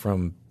coming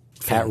from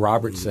Pat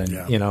Robertson,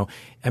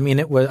 I mean,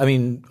 it was – I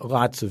mean,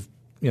 lots of,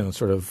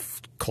 sort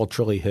of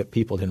culturally hip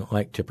people didn't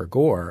like Tipper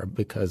Gore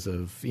because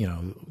of,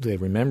 they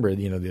remembered,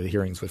 the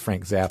hearings with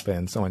Frank Zappa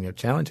and so on,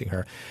 challenging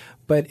her.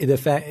 But the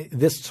fact –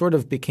 this sort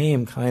of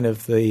became kind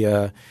of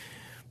the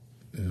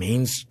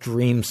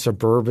mainstream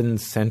suburban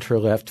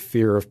center-left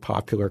fear of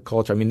popular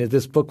culture. I mean,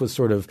 this book was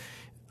sort of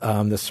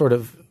the sort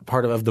of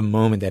part of the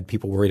moment that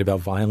people worried about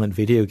violent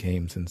video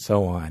games and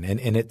so on.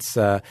 And it's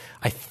I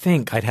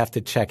think I'd have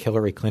to check.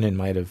 Hillary Clinton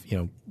might have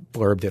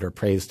blurbed it or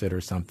praised it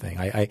or something.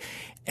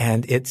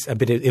 And it's a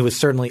bit. It was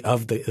certainly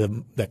of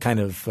the kind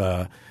of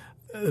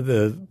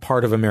the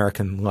part of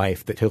American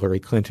life that Hillary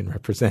Clinton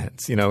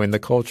represents, in the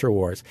culture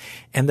wars.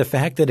 And the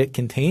fact that it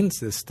contains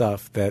this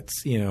stuff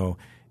that's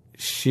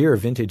sheer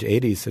vintage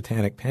 80s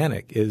satanic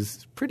panic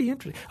is pretty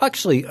interesting.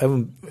 Actually,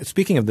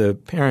 speaking of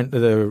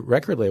the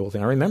record label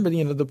thing, I remember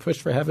the push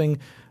for having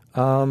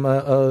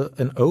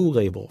an O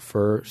label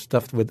for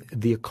stuff with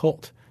the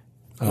occult.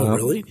 Oh,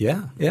 really?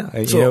 Yeah.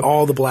 So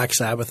all the Black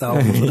Sabbath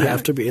albums would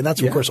have to be – and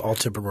that's, of course, all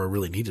Tipper Gore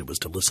really needed was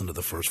to listen to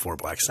the first 4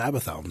 Black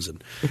Sabbath albums,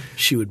 and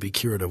she would be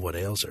cured of what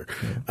ails her.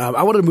 Yeah.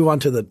 I wanted to move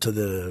on to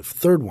the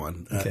third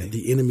one,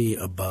 The Enemy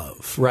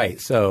Above. Right.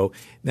 So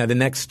now the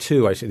next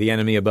two, The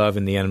Enemy Above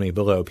and The Enemy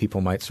Below, people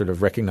might sort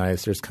of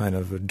recognize there's kind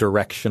of a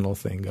directional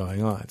thing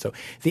going on. So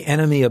The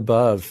Enemy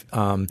Above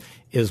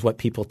is what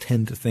people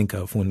tend to think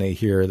of when they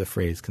hear the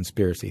phrase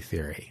conspiracy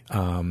theory.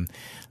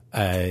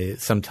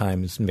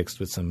 Sometimes mixed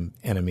with some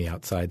enemy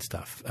outside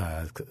stuff.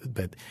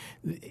 But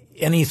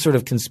any sort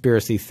of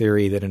conspiracy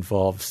theory that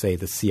involves, say,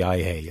 the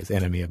CIA is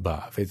enemy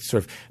above. It's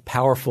sort of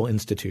powerful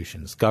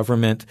institutions,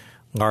 government,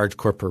 large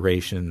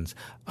corporations,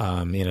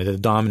 the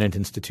dominant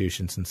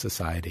institutions in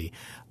society.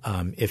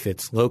 If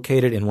it's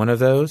located in one of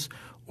those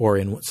or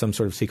in some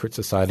sort of secret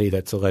society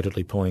that's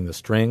allegedly pulling the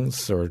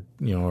strings or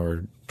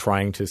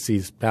trying to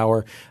seize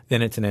power,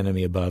 then it's an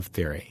enemy above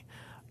theory.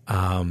 Do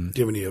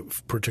you have any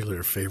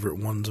particular favorite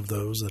ones of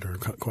those that are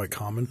quite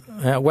common?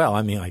 Well,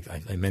 I mean,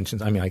 I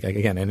mentioned,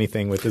 again,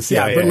 anything with the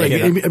CIA. Yeah, but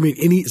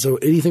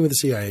anything with the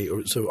CIA.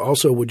 So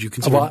also, would you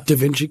consider Da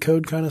Vinci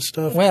Code kind of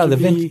stuff? Well,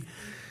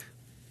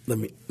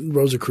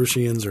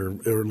 Rosicrucians or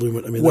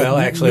Illuminatus. I mean,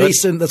 actually,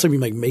 Mason. That's what I mean,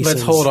 like Masons.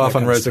 Let's hold off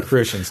on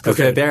Rosicrucians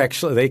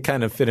because they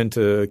kind of fit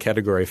into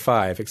Category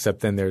 5.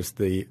 Except then there's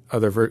the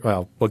other.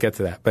 Well, we'll get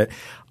to that. But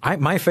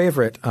my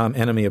favorite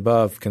enemy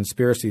above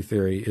conspiracy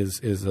theory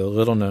is a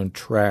little known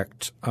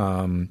tract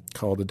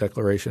called the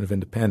Declaration of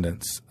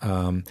Independence.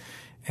 And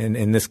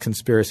in this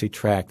conspiracy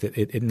tract,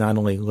 it not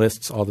only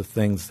lists all the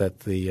things that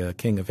the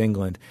King of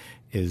England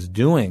is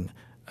doing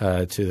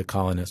to the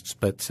colonists,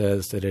 but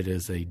says that it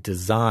is a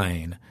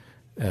design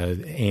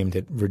aimed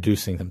at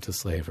reducing them to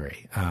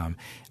slavery.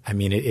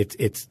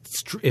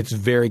 It's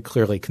very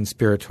clearly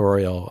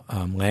conspiratorial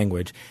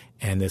language,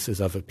 and this is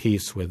of a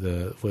piece with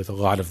a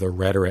lot of the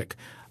rhetoric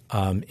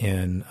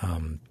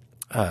in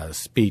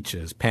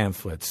speeches,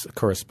 pamphlets,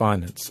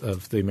 correspondence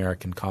of the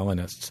American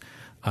colonists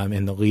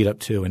in the lead up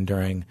to and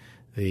during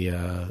the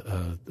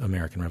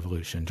American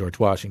Revolution. George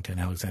Washington,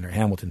 Alexander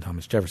Hamilton,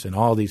 Thomas Jefferson,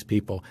 all these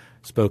people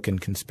spoke in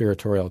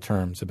conspiratorial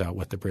terms about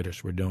what the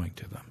British were doing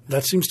to them.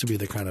 That seems to be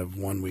the kind of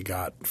one we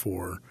got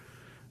for –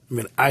 I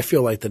mean, I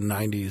feel like the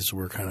 90s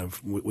were kind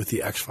of – with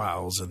the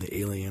X-Files and the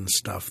alien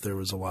stuff, there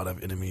was a lot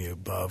of enemy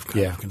above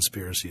kind of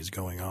conspiracies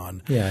going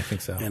on. Yeah, I think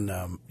so.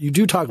 And you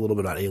do talk a little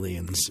bit about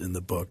aliens in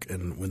the book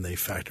and when they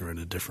factor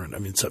into different – I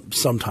mean,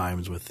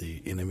 sometimes with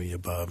the enemy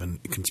above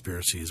and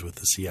conspiracies with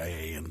the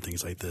CIA and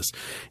things like this.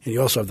 And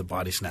you also have the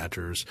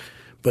Body-Snatchers.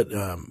 But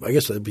I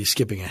guess I'd be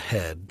skipping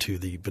ahead to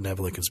the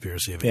benevolent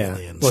conspiracy of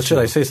aliens. Well, should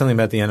I say something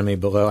about the enemy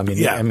below? I mean,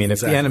 exactly. If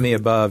the enemy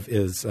above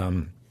is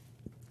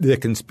the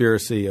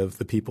conspiracy of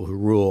the people who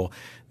rule,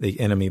 the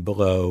enemy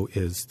below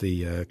is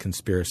the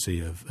conspiracy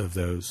of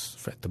those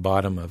at the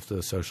bottom of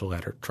the social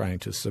ladder trying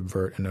to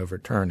subvert and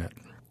overturn it.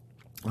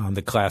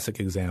 The classic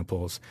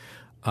examples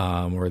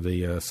were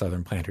the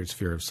Southern planters'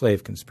 fear of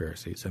slave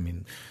conspiracies. I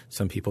mean,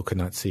 some people could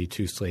not see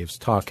two slaves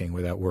talking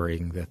without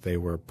worrying that they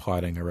were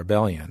plotting a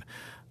rebellion.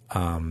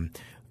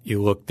 If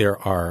you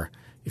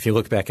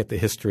look back at the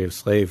history of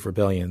slave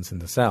rebellions in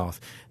the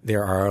South,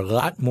 there are a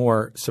lot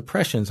more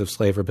suppressions of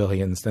slave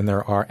rebellions than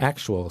there are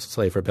actual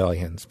slave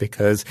rebellions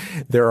because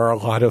there are a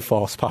lot of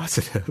false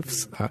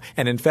positives.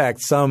 And in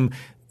fact,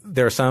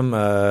 there are some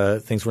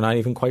things we're not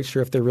even quite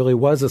sure if there really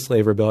was a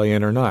slave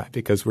rebellion or not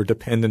because we're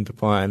dependent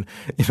upon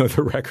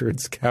the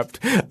records kept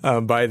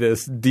by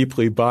this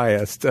deeply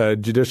biased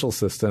judicial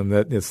system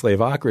that the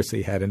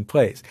slaveocracy had in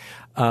place.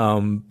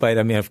 But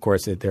I mean, of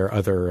course, there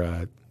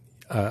are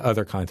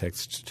other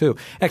contexts too.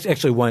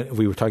 Actually,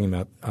 we were talking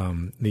about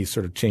these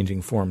sort of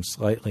changing forms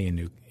slightly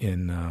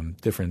in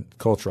different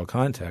cultural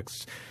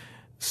contexts.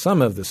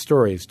 Some of the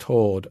stories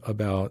told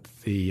about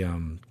the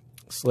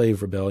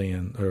slave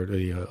rebellion or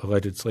the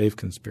alleged slave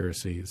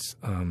conspiracies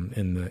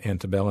in the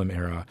antebellum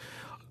era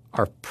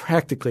are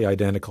practically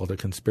identical to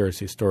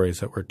conspiracy stories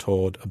that were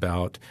told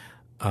about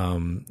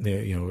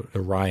the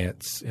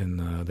riots in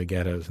the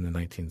ghettos in the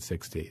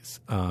 1960s.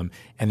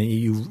 And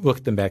you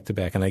look them back to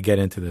back, and I get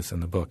into this in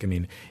the book. I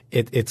mean,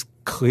 it's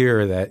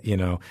clear that,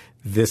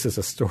 this is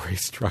a story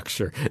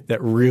structure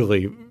that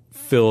really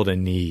filled a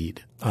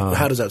need.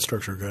 How does that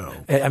structure go?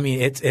 I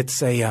mean,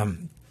 it's a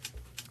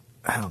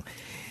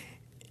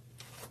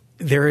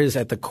there is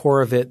at the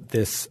core of it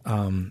this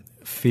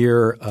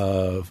fear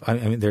of – I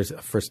mean, there's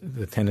first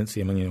the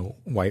tendency among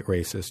white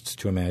racists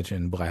to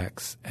imagine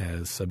blacks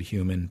as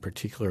subhuman,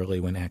 particularly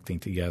when acting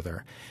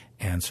together,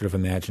 and sort of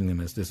imagine them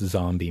as this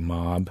zombie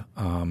mob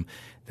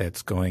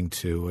that's going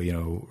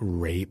to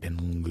rape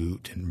and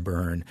loot and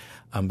burn.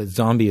 But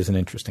zombie is an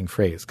interesting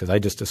phrase because I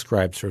just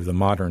described sort of the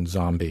modern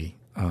zombie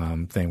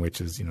thing,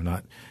 which is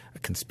not a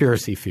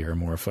conspiracy fear,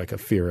 more of like a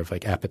fear of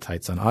like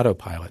appetites on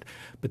autopilot.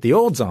 But the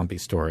old zombie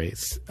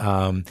stories,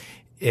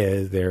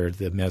 they're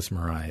the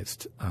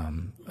mesmerized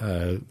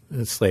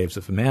slaves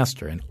of the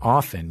master, and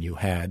often you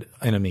had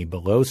enemy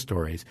below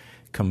stories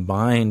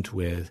combined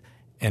with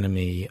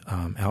enemy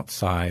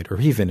outside, or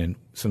even in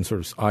some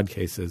sort of odd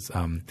cases,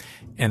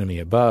 enemy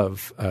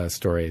above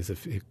stories,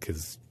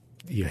 because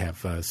you have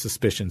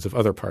suspicions of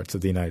other parts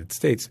of the United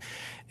States.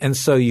 And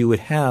so you would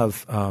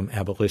have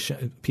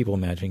people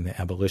imagining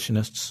the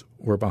abolitionists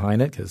were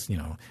behind it because,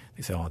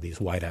 they say,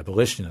 these white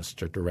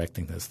abolitionists are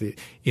directing this,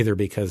 either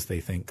because they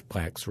think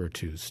blacks were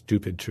too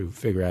stupid to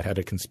figure out how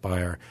to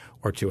conspire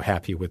or too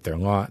happy with their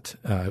lot,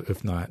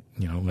 if not,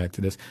 led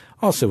to this.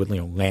 Also with,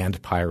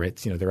 land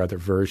pirates, there are other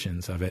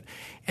versions of it.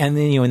 And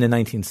then, in the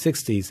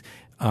 1960s,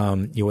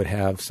 you would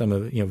have some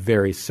of,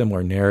 very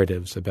similar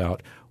narratives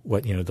about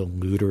what, the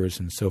looters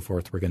and so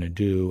forth were going to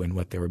do and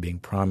what they were being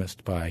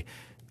promised by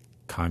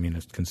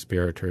communist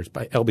conspirators.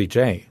 By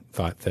LBJ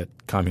thought that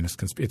communist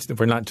conspirators –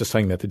 we're not just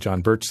talking about the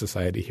John Birch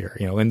Society here.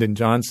 Lyndon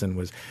Johnson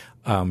was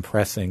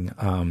pressing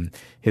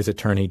his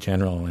attorney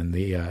general and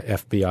the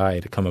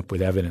FBI to come up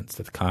with evidence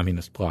that the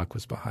communist bloc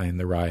was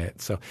behind the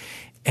riot. So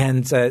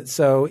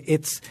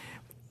it's –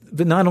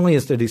 but not only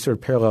is there these sort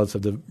of parallels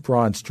of the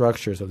broad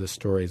structures of the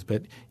stories,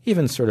 but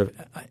even sort of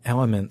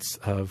elements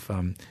of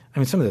some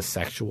of the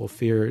sexual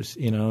fears,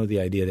 the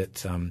idea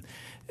that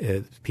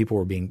people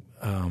were being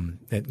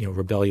that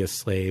rebellious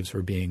slaves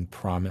were being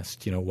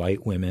promised,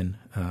 white women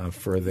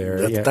for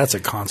their that's a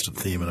constant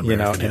theme in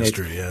American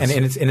history. Yes.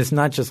 And it's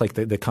not just like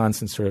the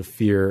constant sort of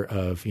fear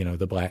of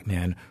the black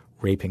man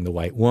raping the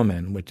white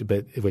woman, which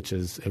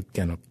is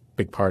again a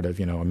big part of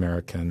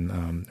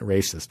American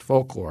racist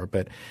folklore,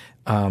 but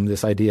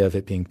this idea of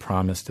it being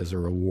promised as a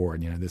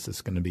reward, this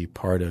is going to be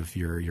part of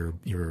your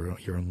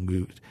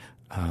loot.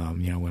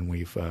 When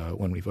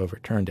we've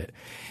overturned it.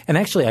 And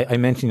actually, I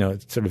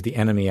mentioned, sort of the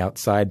enemy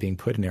outside being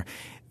put in there.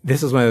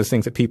 This is one of those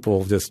things that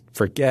people just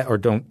forget or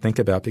don't think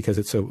about because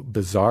it's so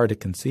bizarre to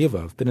conceive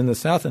of. But in the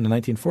South in the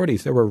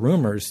 1940s, there were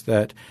rumors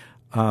that,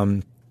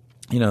 there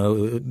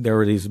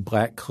were these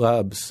black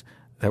clubs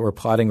that were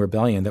plotting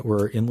rebellion that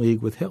were in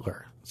league with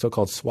Hitler,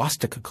 so-called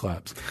swastika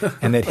clubs,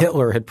 and that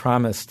Hitler had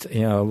promised,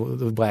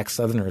 the black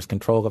Southerners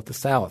control of the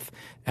South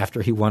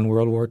after he won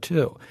World War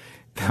II.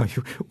 Now,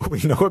 what we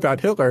know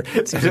about Hitler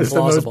is the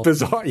most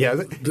bizarre. Yeah,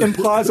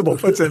 implausible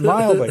puts it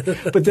mildly.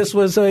 But this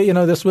was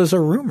a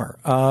rumor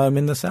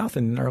in the South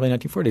in the early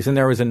 1940s. And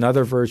there was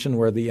another version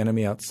where the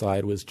enemy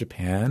outside was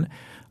Japan.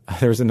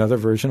 There was another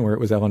version where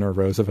it was Eleanor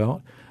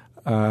Roosevelt.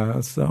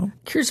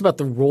 Curious about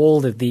the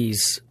role that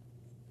these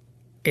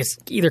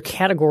either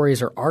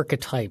categories or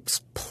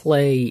archetypes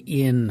play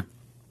in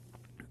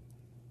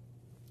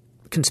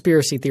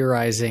conspiracy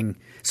theorizing.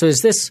 So is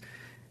this –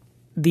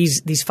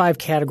 these five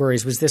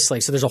categories, was this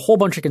like – so there's a whole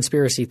bunch of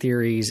conspiracy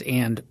theories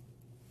and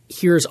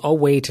here's a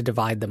way to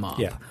divide them up.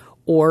 Yeah.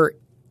 Or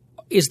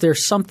is there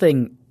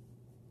something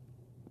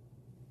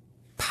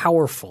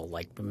powerful,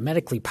 like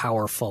medically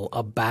powerful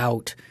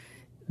about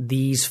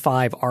these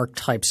five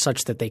archetypes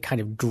such that they kind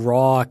of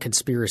draw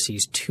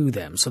conspiracies to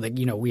them so that,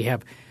 we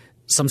have –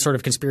 some sort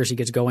of conspiracy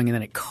gets going and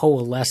then it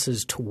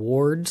coalesces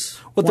towards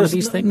one of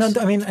these things? No,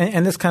 I mean,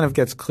 and this kind of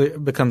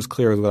becomes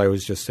clear with what I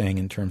was just saying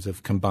in terms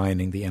of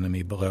combining the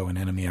enemy below and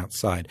enemy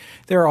outside.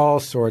 There are all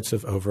sorts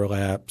of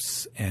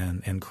overlaps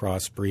and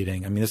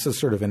crossbreeding. I mean, this is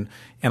sort of and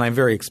I'm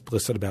very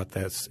explicit about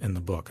this in the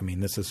book. I mean,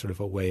 this is sort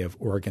of a way of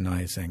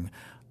organizing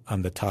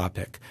the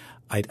topic.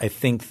 I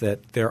think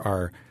that there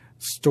are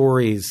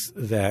stories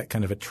that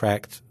kind of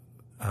attract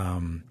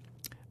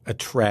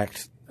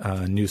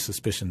new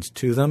suspicions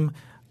to them.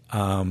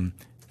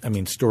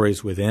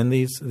 Stories within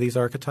these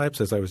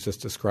archetypes, as I was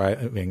just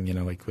describing,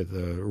 like with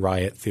the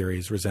riot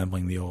theories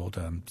resembling the old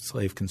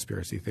slave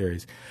conspiracy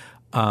theories.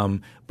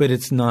 But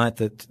it's not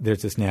that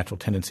there's this natural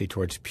tendency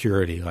towards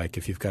purity. Like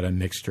if you've got a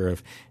mixture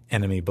of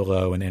enemy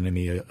below and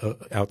enemy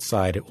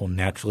outside, it will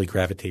naturally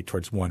gravitate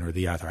towards one or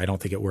the other. I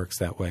don't think it works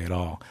that way at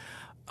all.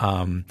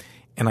 And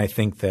I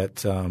think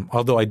that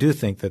although I do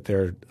think that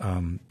there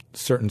are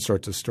certain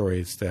sorts of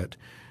stories that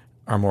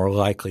are more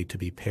likely to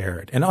be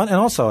paired. And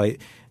also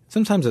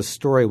sometimes a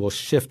story will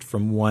shift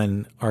from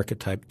one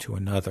archetype to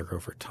another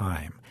over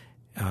time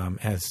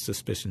as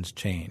suspicions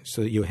change.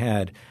 So that you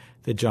had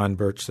the John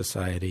Birch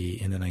Society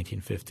in the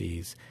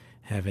 1950s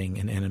having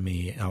an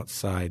enemy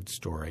outside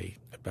story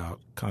about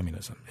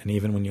communism. And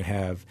even when you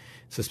have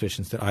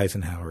suspicions that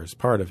Eisenhower is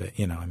part of it,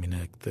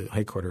 the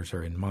headquarters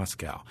are in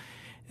Moscow.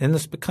 And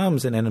this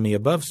becomes an enemy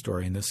above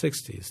story in the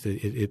 60s.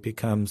 It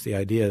becomes the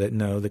idea that,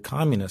 no, the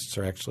communists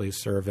are actually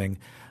serving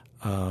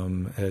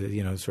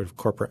sort of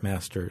corporate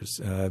masters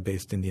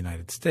based in the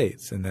United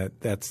States, and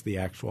that's the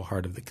actual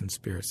heart of the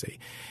conspiracy.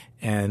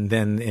 And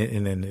then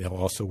it'll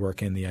also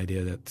work in the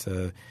idea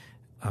that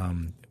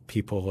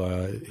people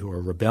who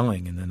are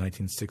rebelling in the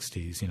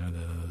 1960s,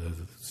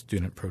 the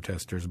student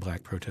protesters,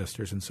 black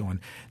protesters, and so on,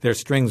 their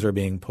strings are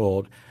being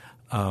pulled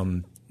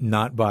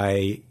not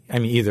by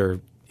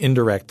either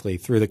indirectly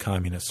through the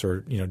communists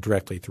or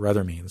directly through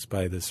other means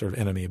by the sort of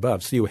enemy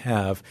above. So you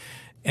have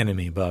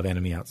enemy above,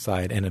 enemy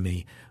outside,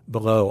 enemy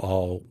below,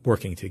 all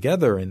working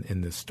together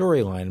in this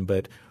storyline.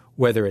 But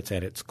whether it's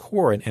at its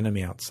core an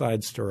enemy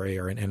outside story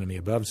or an enemy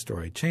above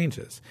story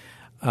changes.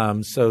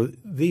 So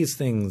these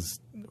things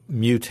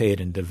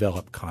mutate and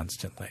develop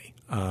constantly.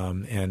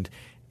 And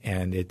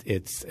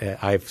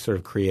I've sort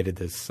of created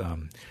this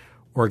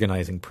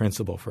organizing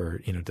principle for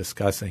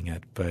discussing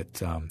it,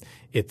 but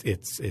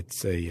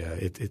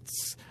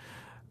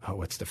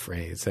what's the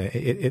phrase?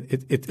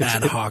 It's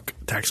ad hoc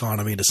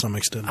taxonomy to some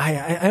extent.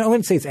 I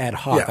wouldn't say it's ad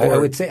hoc. Yeah, I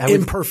would say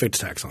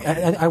imperfect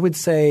taxonomy. I would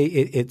say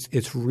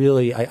it's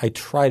really. I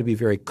try to be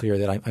very clear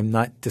that I'm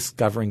not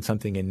discovering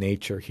something in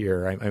nature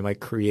here. I'm like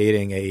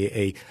creating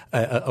a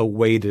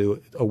way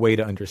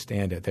to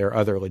understand it. There are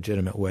other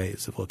legitimate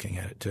ways of looking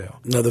at it too.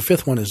 Now the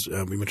fifth one is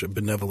we mentioned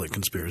benevolent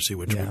conspiracy,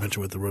 which we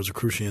mentioned with the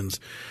Rosicrucians,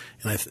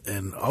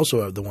 and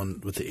also the one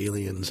with the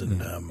aliens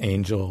and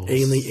angels,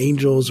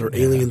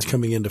 aliens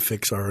coming in to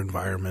fix our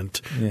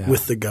environment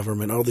with the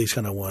government, all these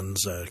kind of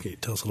ones. Can you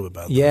tell us a little bit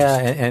about those? Yeah,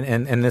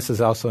 and this is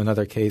also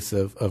another case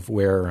of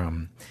where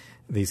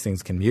these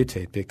things can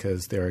mutate,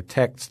 because there are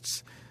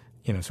texts,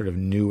 sort of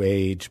New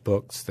Age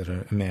books that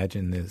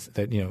imagine this,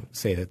 that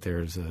say that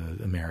there's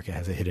America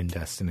has a hidden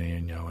destiny,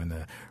 and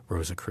the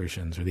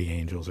Rosicrucians or the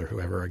angels or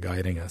whoever are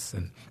guiding us,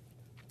 and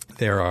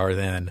there are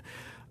then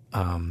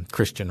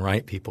Christian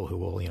right people who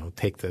will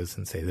take those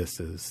and say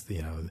this is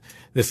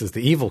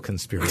the evil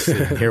conspiracy,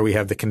 and here we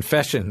have the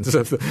confessions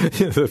of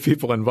the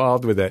people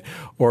involved with it,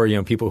 or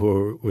people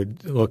who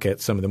would look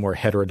at some of the more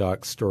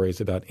heterodox stories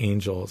about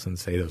angels and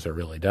say those are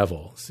really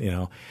devils.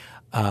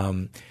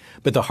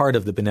 But the heart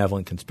of the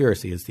benevolent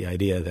conspiracy is the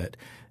idea that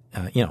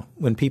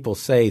when people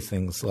say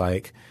things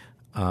like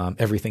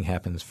everything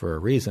happens for a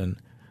reason,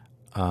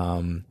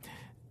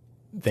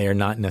 they are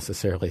not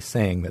necessarily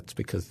saying that's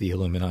because the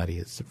Illuminati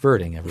is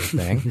subverting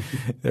everything.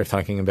 They're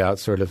talking about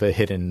sort of a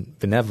hidden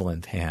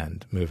benevolent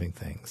hand moving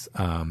things.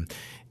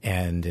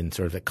 And in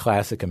sort of a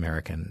classic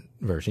American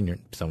version,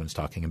 someone's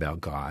talking about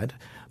God.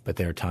 But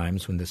there are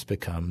times when this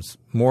becomes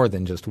more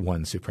than just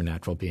one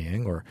supernatural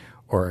being,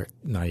 or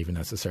not even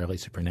necessarily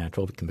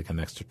supernatural. It can become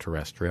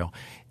extraterrestrial.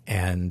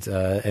 And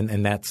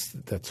that's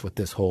what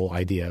this whole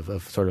idea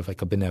of sort of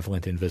like a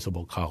benevolent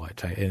invisible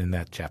college, and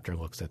that chapter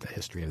looks at the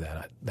history of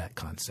that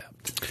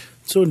concept.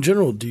 So in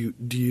general, do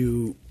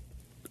you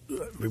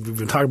we've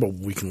been talking about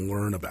what we can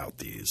learn about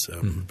these,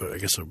 but I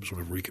guess I'll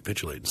sort of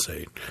recapitulate and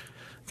say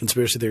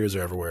conspiracy theories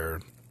are everywhere.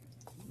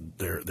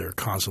 They're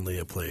constantly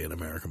at play in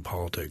American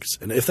politics.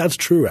 And if that's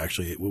true,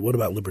 actually, what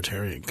about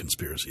libertarian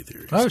conspiracy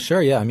theories? Oh,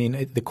 sure, yeah.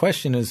 The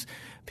question is,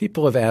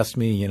 people have asked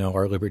me,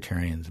 are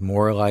libertarians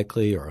more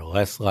likely or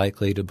less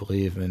likely to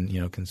believe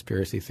in,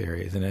 conspiracy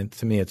theories? And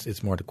to me,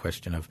 it's more the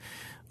question of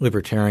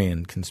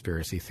libertarian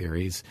conspiracy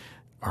theories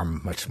are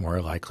much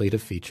more likely to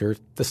feature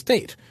the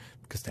state,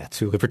 because that's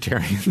who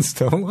libertarians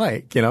don't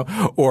like,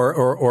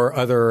 or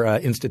other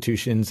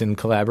institutions in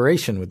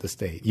collaboration with the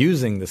state,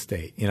 using the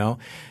state,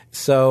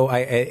 So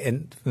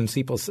and when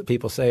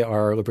people say,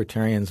 are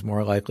libertarians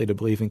more likely to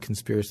believe in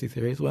conspiracy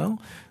theories? Well,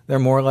 they're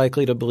more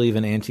likely to believe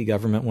in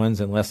anti-government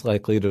ones and less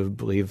likely to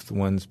believe the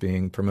ones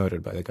being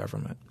promoted by the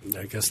government.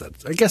 I guess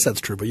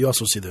that's true, but you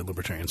also see the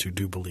libertarians who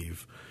do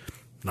believe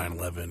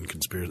 9/11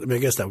 conspiracy. I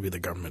guess that would be the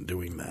government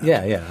doing that.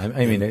 Yeah.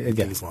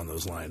 Things along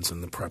those lines,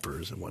 and the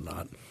preppers and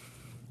whatnot.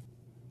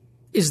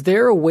 Is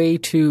there a way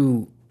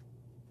to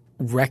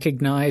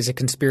recognize a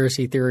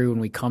conspiracy theory when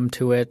we come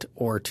to it,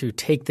 or to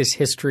take this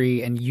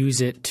history and use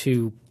it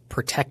to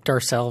protect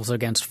ourselves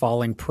against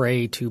falling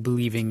prey to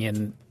believing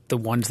in the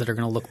ones that are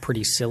going to look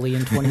pretty silly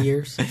in 20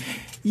 years?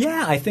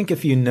 Yeah, I think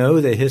if you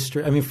know the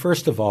history –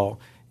 first of all,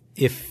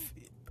 if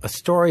a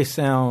story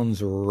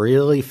sounds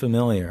really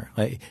familiar,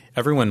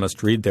 everyone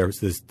must read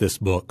this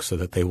book so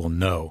that they will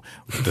know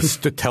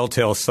the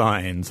telltale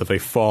signs of a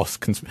false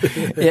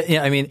conspiracy.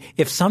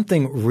 If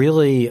something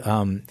really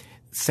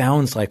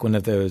sounds like one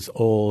of those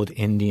old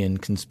Indian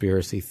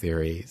conspiracy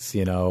theories,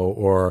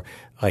 or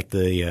like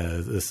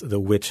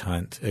the witch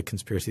hunt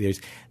conspiracy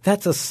theories,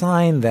 that's a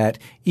sign that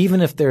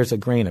even if there's a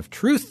grain of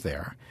truth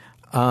there,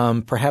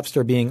 perhaps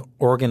they're being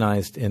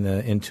organized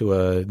into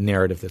a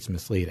narrative that's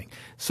misleading.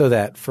 So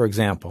that, for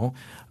example,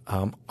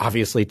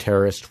 obviously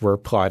terrorists were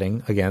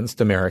plotting against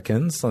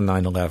Americans on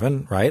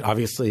 9/11, right?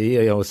 Obviously,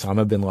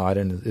 Osama bin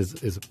Laden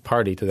is a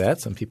party to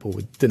that. Some people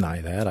would deny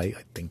that. I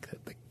think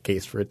that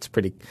case for it's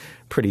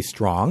pretty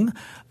strong.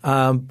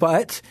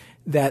 But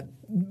that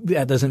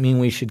doesn't mean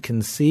we should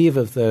conceive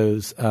of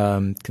those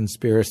those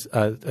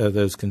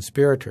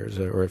conspirators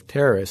or of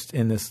terrorists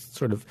in this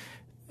sort of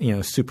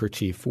super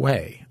chief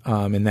way,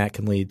 and that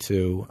can lead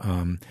to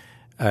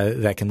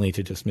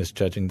just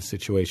misjudging the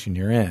situation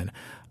you're in.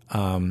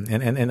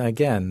 And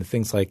again,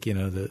 things like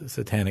the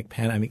satanic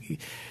panic. I mean,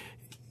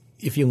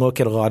 if you look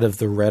at a lot of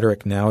the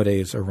rhetoric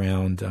nowadays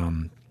around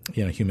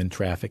human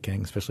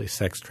trafficking, especially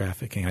sex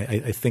trafficking,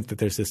 I think that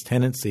there's this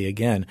tendency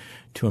again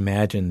to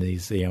imagine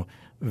these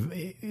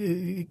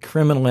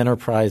criminal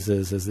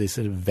enterprises as these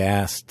sort of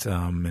vast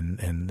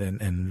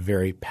and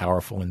very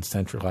powerful and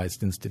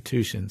centralized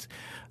institutions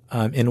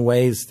in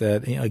ways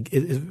that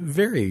is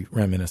very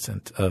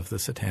reminiscent of the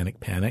satanic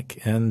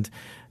panic. And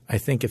I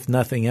think if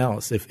nothing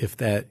else,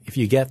 if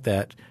you get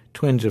that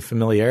twinge of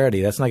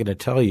familiarity, that's not going to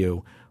tell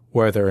you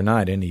whether or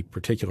not any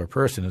particular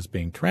person is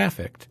being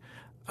trafficked,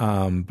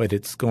 but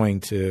it's going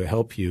to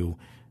help you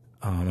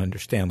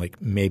understand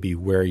maybe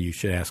where you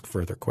should ask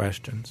further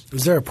questions.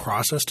 Is there a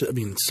process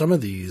some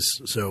of these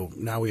 – so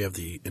now we have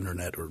the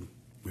internet, or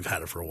we've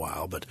had it for a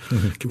while, but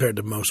compared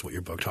to most of what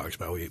your book talks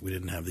about, we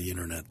didn't have the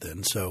internet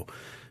then. So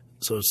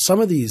some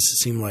of these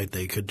seem like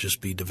they could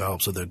just be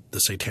developed. So the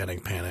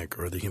satanic panic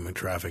or the human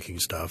trafficking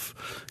stuff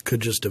could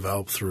just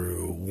develop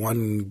through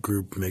one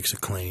group makes a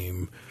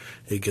claim.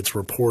 It gets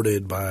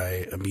reported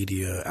by a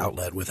media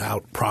outlet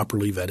without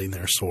properly vetting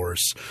their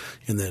source.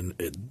 And then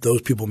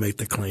those people make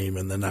the claim.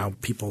 And then now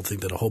people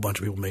think that a whole bunch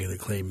of people making the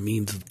claim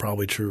means it's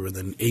probably true. And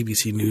then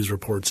ABC News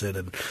reports it.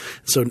 And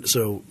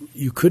so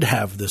you could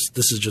have this –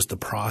 this is just the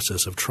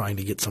process of trying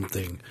to get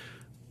something –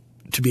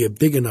 to be a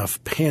big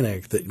enough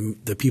panic that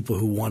the people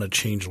who want to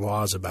change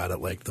laws about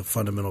it, like the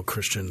fundamental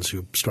Christians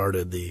who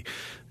started the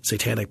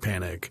satanic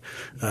panic,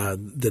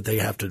 that they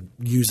have to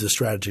use this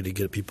strategy to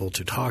get people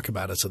to talk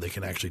about it so they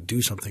can actually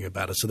do something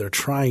about it. So they're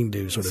trying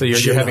to sort of – So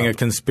you're having a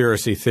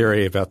conspiracy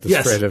theory about the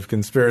spread of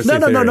conspiracy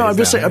theories. No. I'm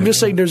just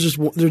saying there's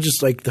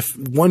just like the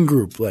one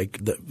group, like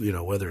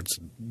whether it's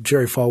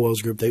Jerry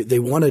Falwell's group, they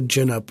want to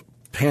gin up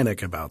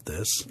panic about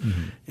this,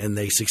 and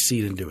they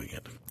succeed in doing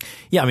it.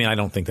 Yeah, I mean, I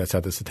don't think that's how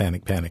the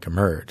satanic panic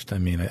emerged. I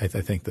mean, I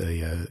think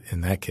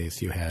in that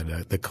case you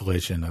had the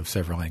collision of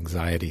several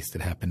anxieties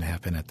that happened to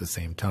happen at the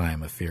same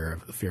time: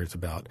 fears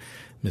about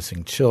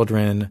missing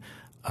children,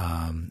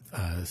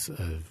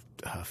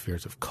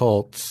 fears of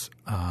cults.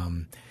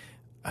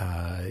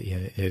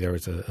 There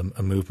was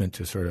a movement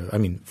to sort of – I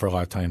mean, for a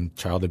lot of time,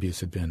 child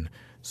abuse had been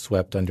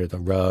swept under the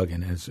rug,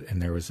 and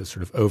there was this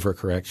sort of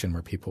overcorrection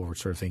where people were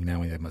sort of thinking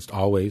now they must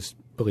always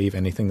believe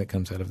anything that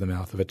comes out of the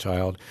mouth of a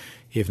child,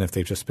 even if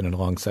they've just been in a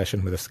long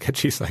session with a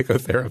sketchy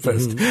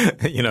psychotherapist,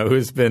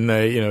 who's been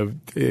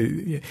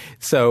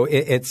so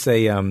it's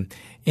a and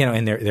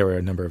there were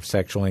a number of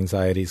sexual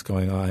anxieties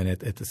going on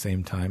at the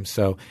same time.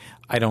 So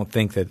I don't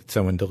think that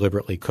someone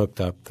deliberately cooked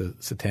up the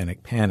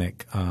satanic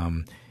panic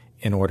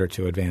in order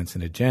to advance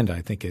an agenda.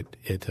 I think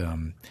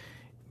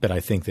but I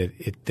think that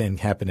it then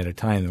happened at a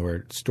time there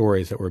were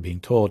stories that were being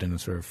told in a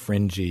sort of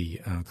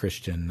fringy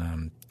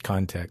Christian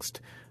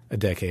context a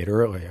decade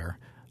earlier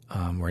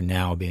were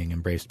now being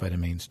embraced by the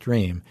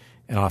mainstream,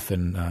 and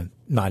often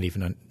not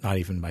even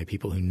by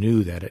people who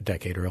knew that a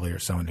decade earlier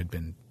someone had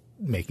been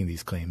making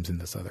these claims in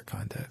this other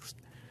context.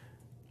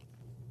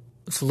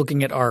 So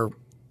looking at our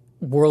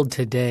world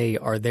today,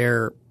 are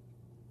there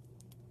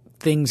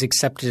things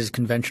accepted as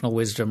conventional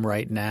wisdom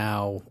right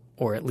now,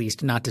 or at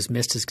least not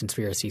dismissed as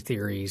conspiracy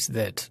theories,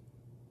 that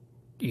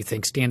you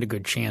think stand a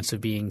good chance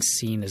of being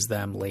seen as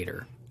them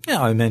later?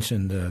 Yeah, I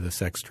mentioned the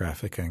sex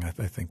trafficking. I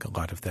think a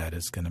lot of that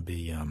is going to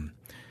be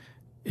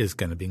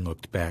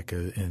looked back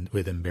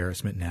with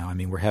embarrassment now. I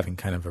mean, we're having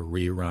kind of a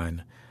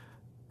rerun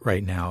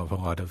right now of a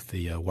lot of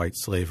the white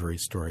slavery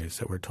stories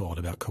that were told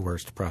about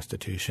coerced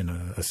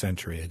prostitution a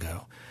century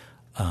ago.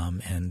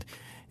 And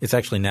it's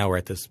actually now we're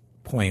at this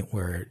point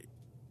where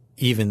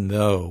even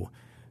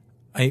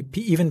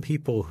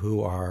people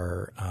who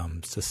are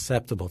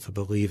susceptible to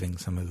believing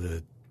some of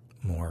the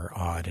more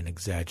odd and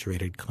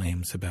exaggerated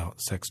claims about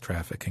sex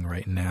trafficking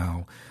right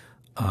now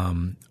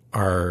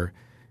are,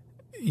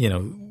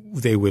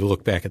 they would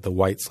look back at the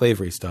white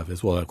slavery stuff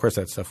as well. Of course,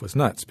 that stuff was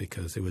nuts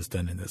because it was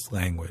done in this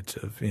language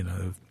of,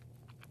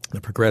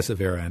 the progressive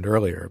era and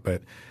earlier.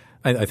 But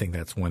I think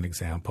that's one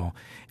example.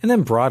 And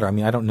then broader, I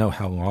mean, I don't know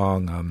how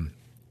long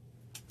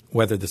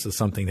whether this is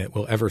something that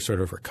we'll ever sort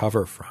of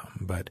recover from,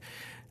 but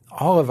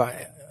all of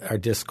our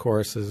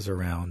discourses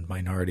around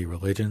minority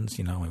religions,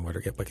 and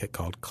what get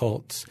called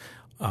cults,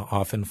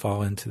 often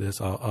fall into this.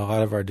 A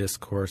lot of our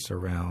discourse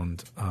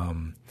around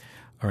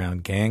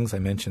gangs, I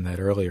mentioned that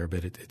earlier,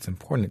 but it's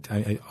important.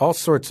 All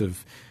sorts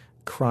of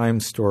crime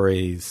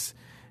stories,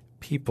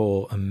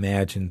 people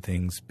imagine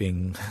things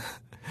being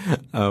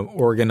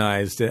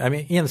organized. I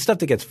mean, the stuff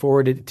that gets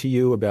forwarded to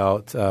you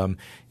about,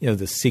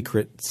 the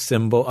secret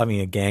symbol,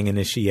 gang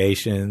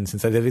initiations and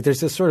stuff. There's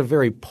this sort of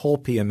very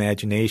pulpy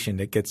imagination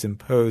that gets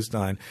imposed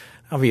on.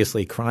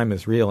 Obviously, crime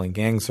is real and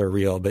gangs are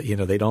real, but,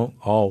 they don't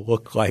all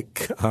look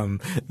like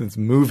this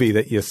movie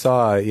that you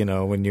saw,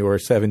 when you were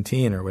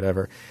 17 or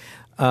whatever.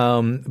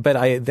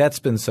 But that's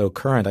been so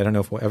current. I don't know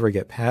if we'll ever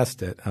get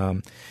past it.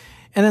 And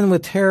then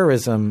with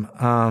terrorism,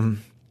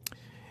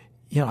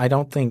 I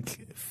don't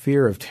think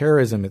fear of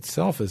terrorism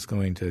itself is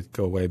going to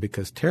go away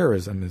because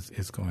terrorism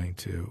is going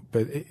to.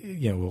 But,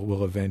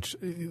 we'll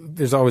eventually –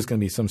 there's always going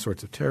to be some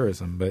sorts of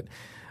terrorism. But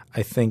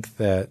I think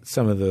that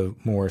some of the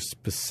more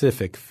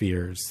specific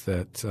fears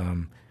that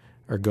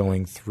are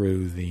going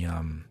through the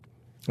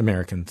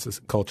American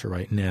culture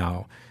right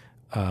now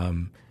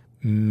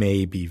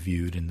may be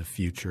viewed in the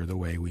future the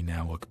way we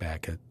now look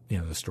back at,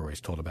 the stories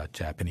told about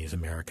Japanese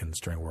Americans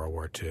during World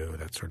War II,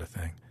 that sort of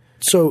thing.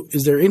 So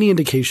is there any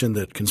indication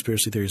that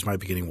conspiracy theories might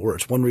be getting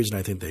worse? One reason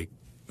I think they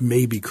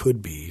maybe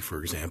could be,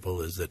 for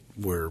example, is that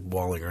we're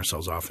walling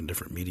ourselves off in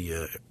different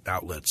media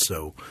outlets.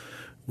 So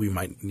we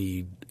might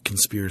need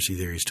conspiracy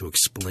theories to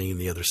explain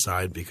the other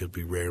side because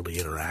we rarely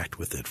interact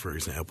with it, for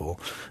example.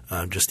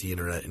 Just the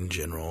internet in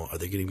general. Are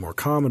they getting more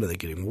common? Are they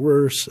getting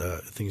worse?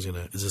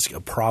 Is this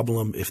a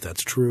problem if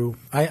that's true?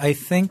 I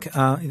think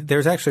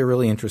there's actually a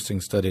really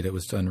interesting study that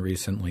was done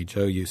recently.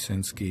 Joe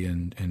Uscinski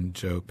and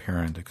Joe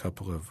Parent, a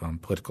couple of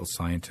political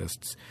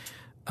scientists,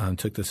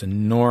 took this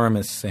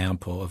enormous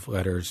sample of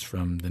letters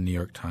from the New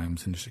York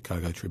Times and the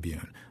Chicago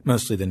Tribune,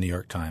 mostly the New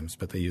York Times,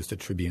 but they used the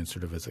Tribune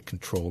sort of as a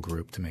control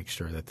group to make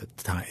sure that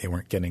they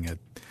weren't getting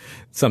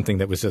something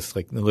that was just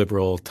like the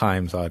liberal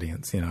Times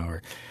audience,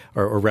 or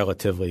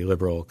relatively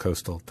liberal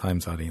coastal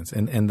Times audience.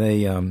 And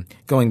they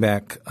going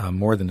back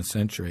more than a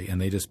century, and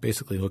they just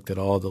basically looked at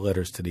all the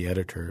letters to the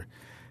editor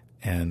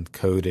and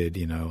coded,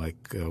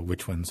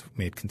 which ones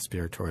made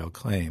conspiratorial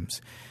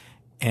claims.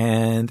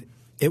 And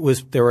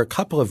there were a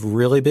couple of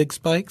really big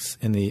spikes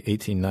in the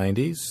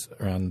 1890s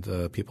around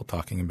people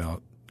talking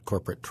about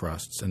corporate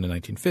trusts, in the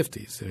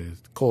 1950s,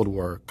 Cold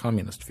War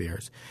communist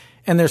fears.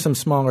 And there's some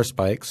smaller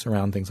spikes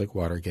around things like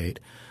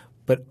Watergate.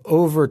 But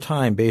over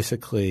time,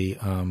 basically,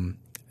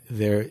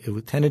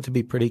 it tended to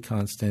be pretty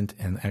constant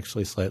and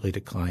actually slightly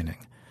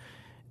declining.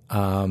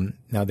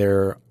 Now, there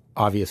are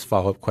obvious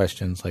follow-up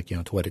questions like,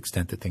 to what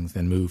extent did things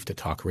then move to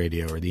talk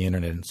radio or the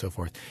internet and so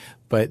forth.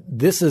 But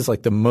this is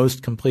like the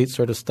most complete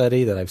sort of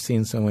study that I've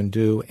seen someone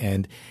do,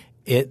 and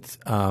it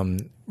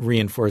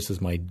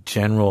reinforces my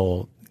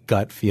general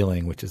gut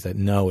feeling, which is that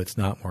no, it's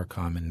not more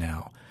common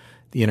now.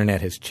 The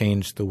internet has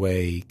changed the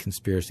way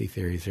conspiracy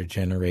theories are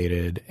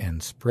generated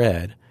and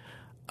spread.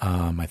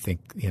 I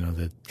think,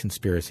 the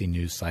conspiracy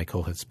news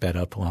cycle has sped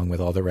up along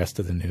with all the rest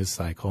of the news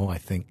cycle. I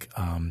think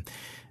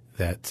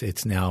that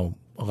it's now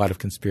a lot of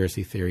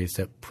conspiracy theories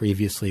that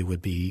previously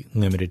would be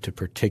limited to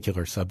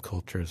particular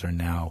subcultures are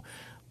now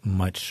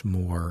much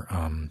more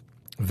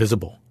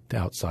visible to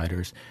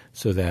outsiders,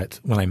 so that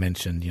when I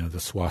mentioned, the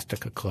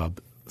Swastika Club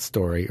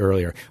story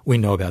earlier, we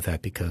know about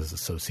that because a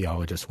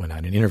sociologist went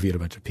out and interviewed a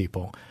bunch of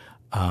people.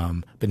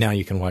 But now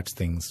you can watch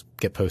things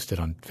get posted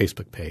on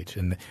Facebook page.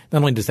 And not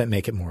only does that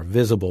make it more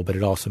visible, but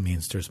it also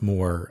means there's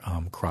more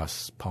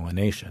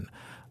cross-pollination.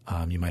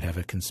 You might have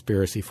a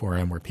conspiracy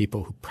forum where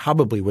people who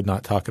probably would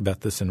not talk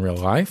about this in real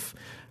life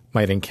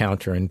might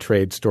encounter and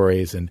trade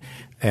stories, and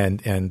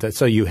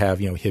so you have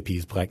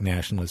hippies, black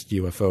nationalists,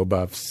 UFO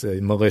buffs,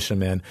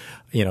 militiamen,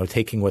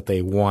 taking what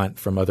they want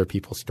from other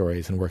people's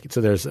stories and working.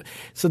 So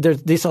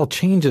this all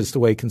changes the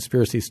way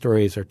conspiracy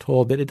stories are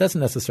told, but it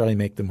doesn't necessarily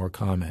make them more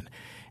common.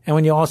 And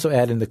when you also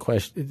add in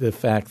the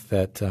fact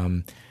that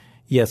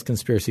yes,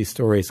 conspiracy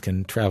stories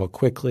can travel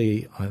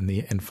quickly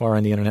and far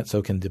on the internet,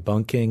 so can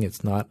debunking.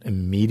 It's not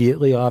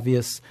immediately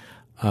obvious.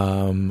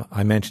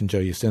 I mentioned Joe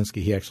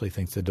Uscinski. He actually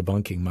thinks that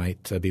debunking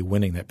might be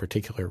winning that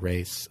particular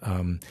race.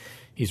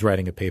 He's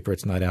writing a paper.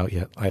 It's not out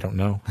yet. I don't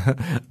know.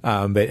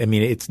 But,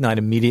 it's not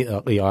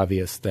immediately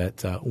obvious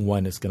that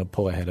one is going to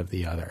pull ahead of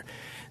the other.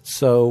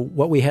 So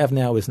what we have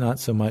now is not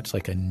so much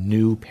like a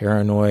new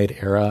paranoid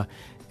era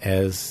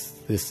as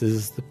this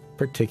is the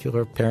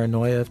particular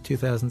paranoia of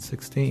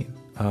 2016.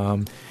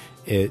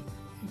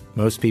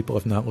 Most people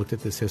have not looked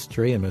at this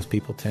history, and most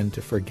people tend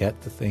to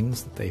forget the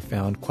things that they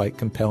found quite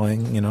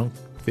compelling,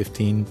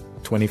 15,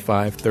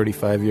 25,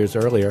 35 years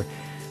earlier.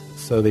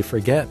 So they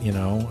forget,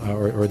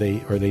 or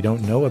they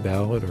don't know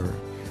about, or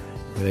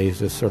they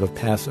just sort of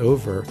pass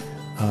over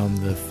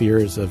the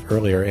fears of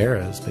earlier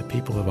eras. But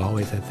people have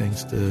always had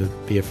things to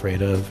be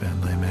afraid of,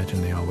 and I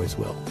imagine they always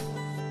will.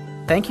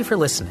 Thank you for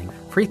listening.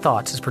 Free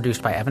Thoughts is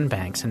produced by Evan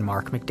Banks and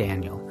Mark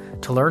McDaniel.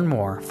 To learn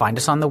more, find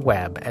us on the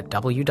web at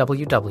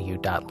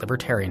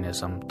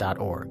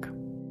www.libertarianism.org.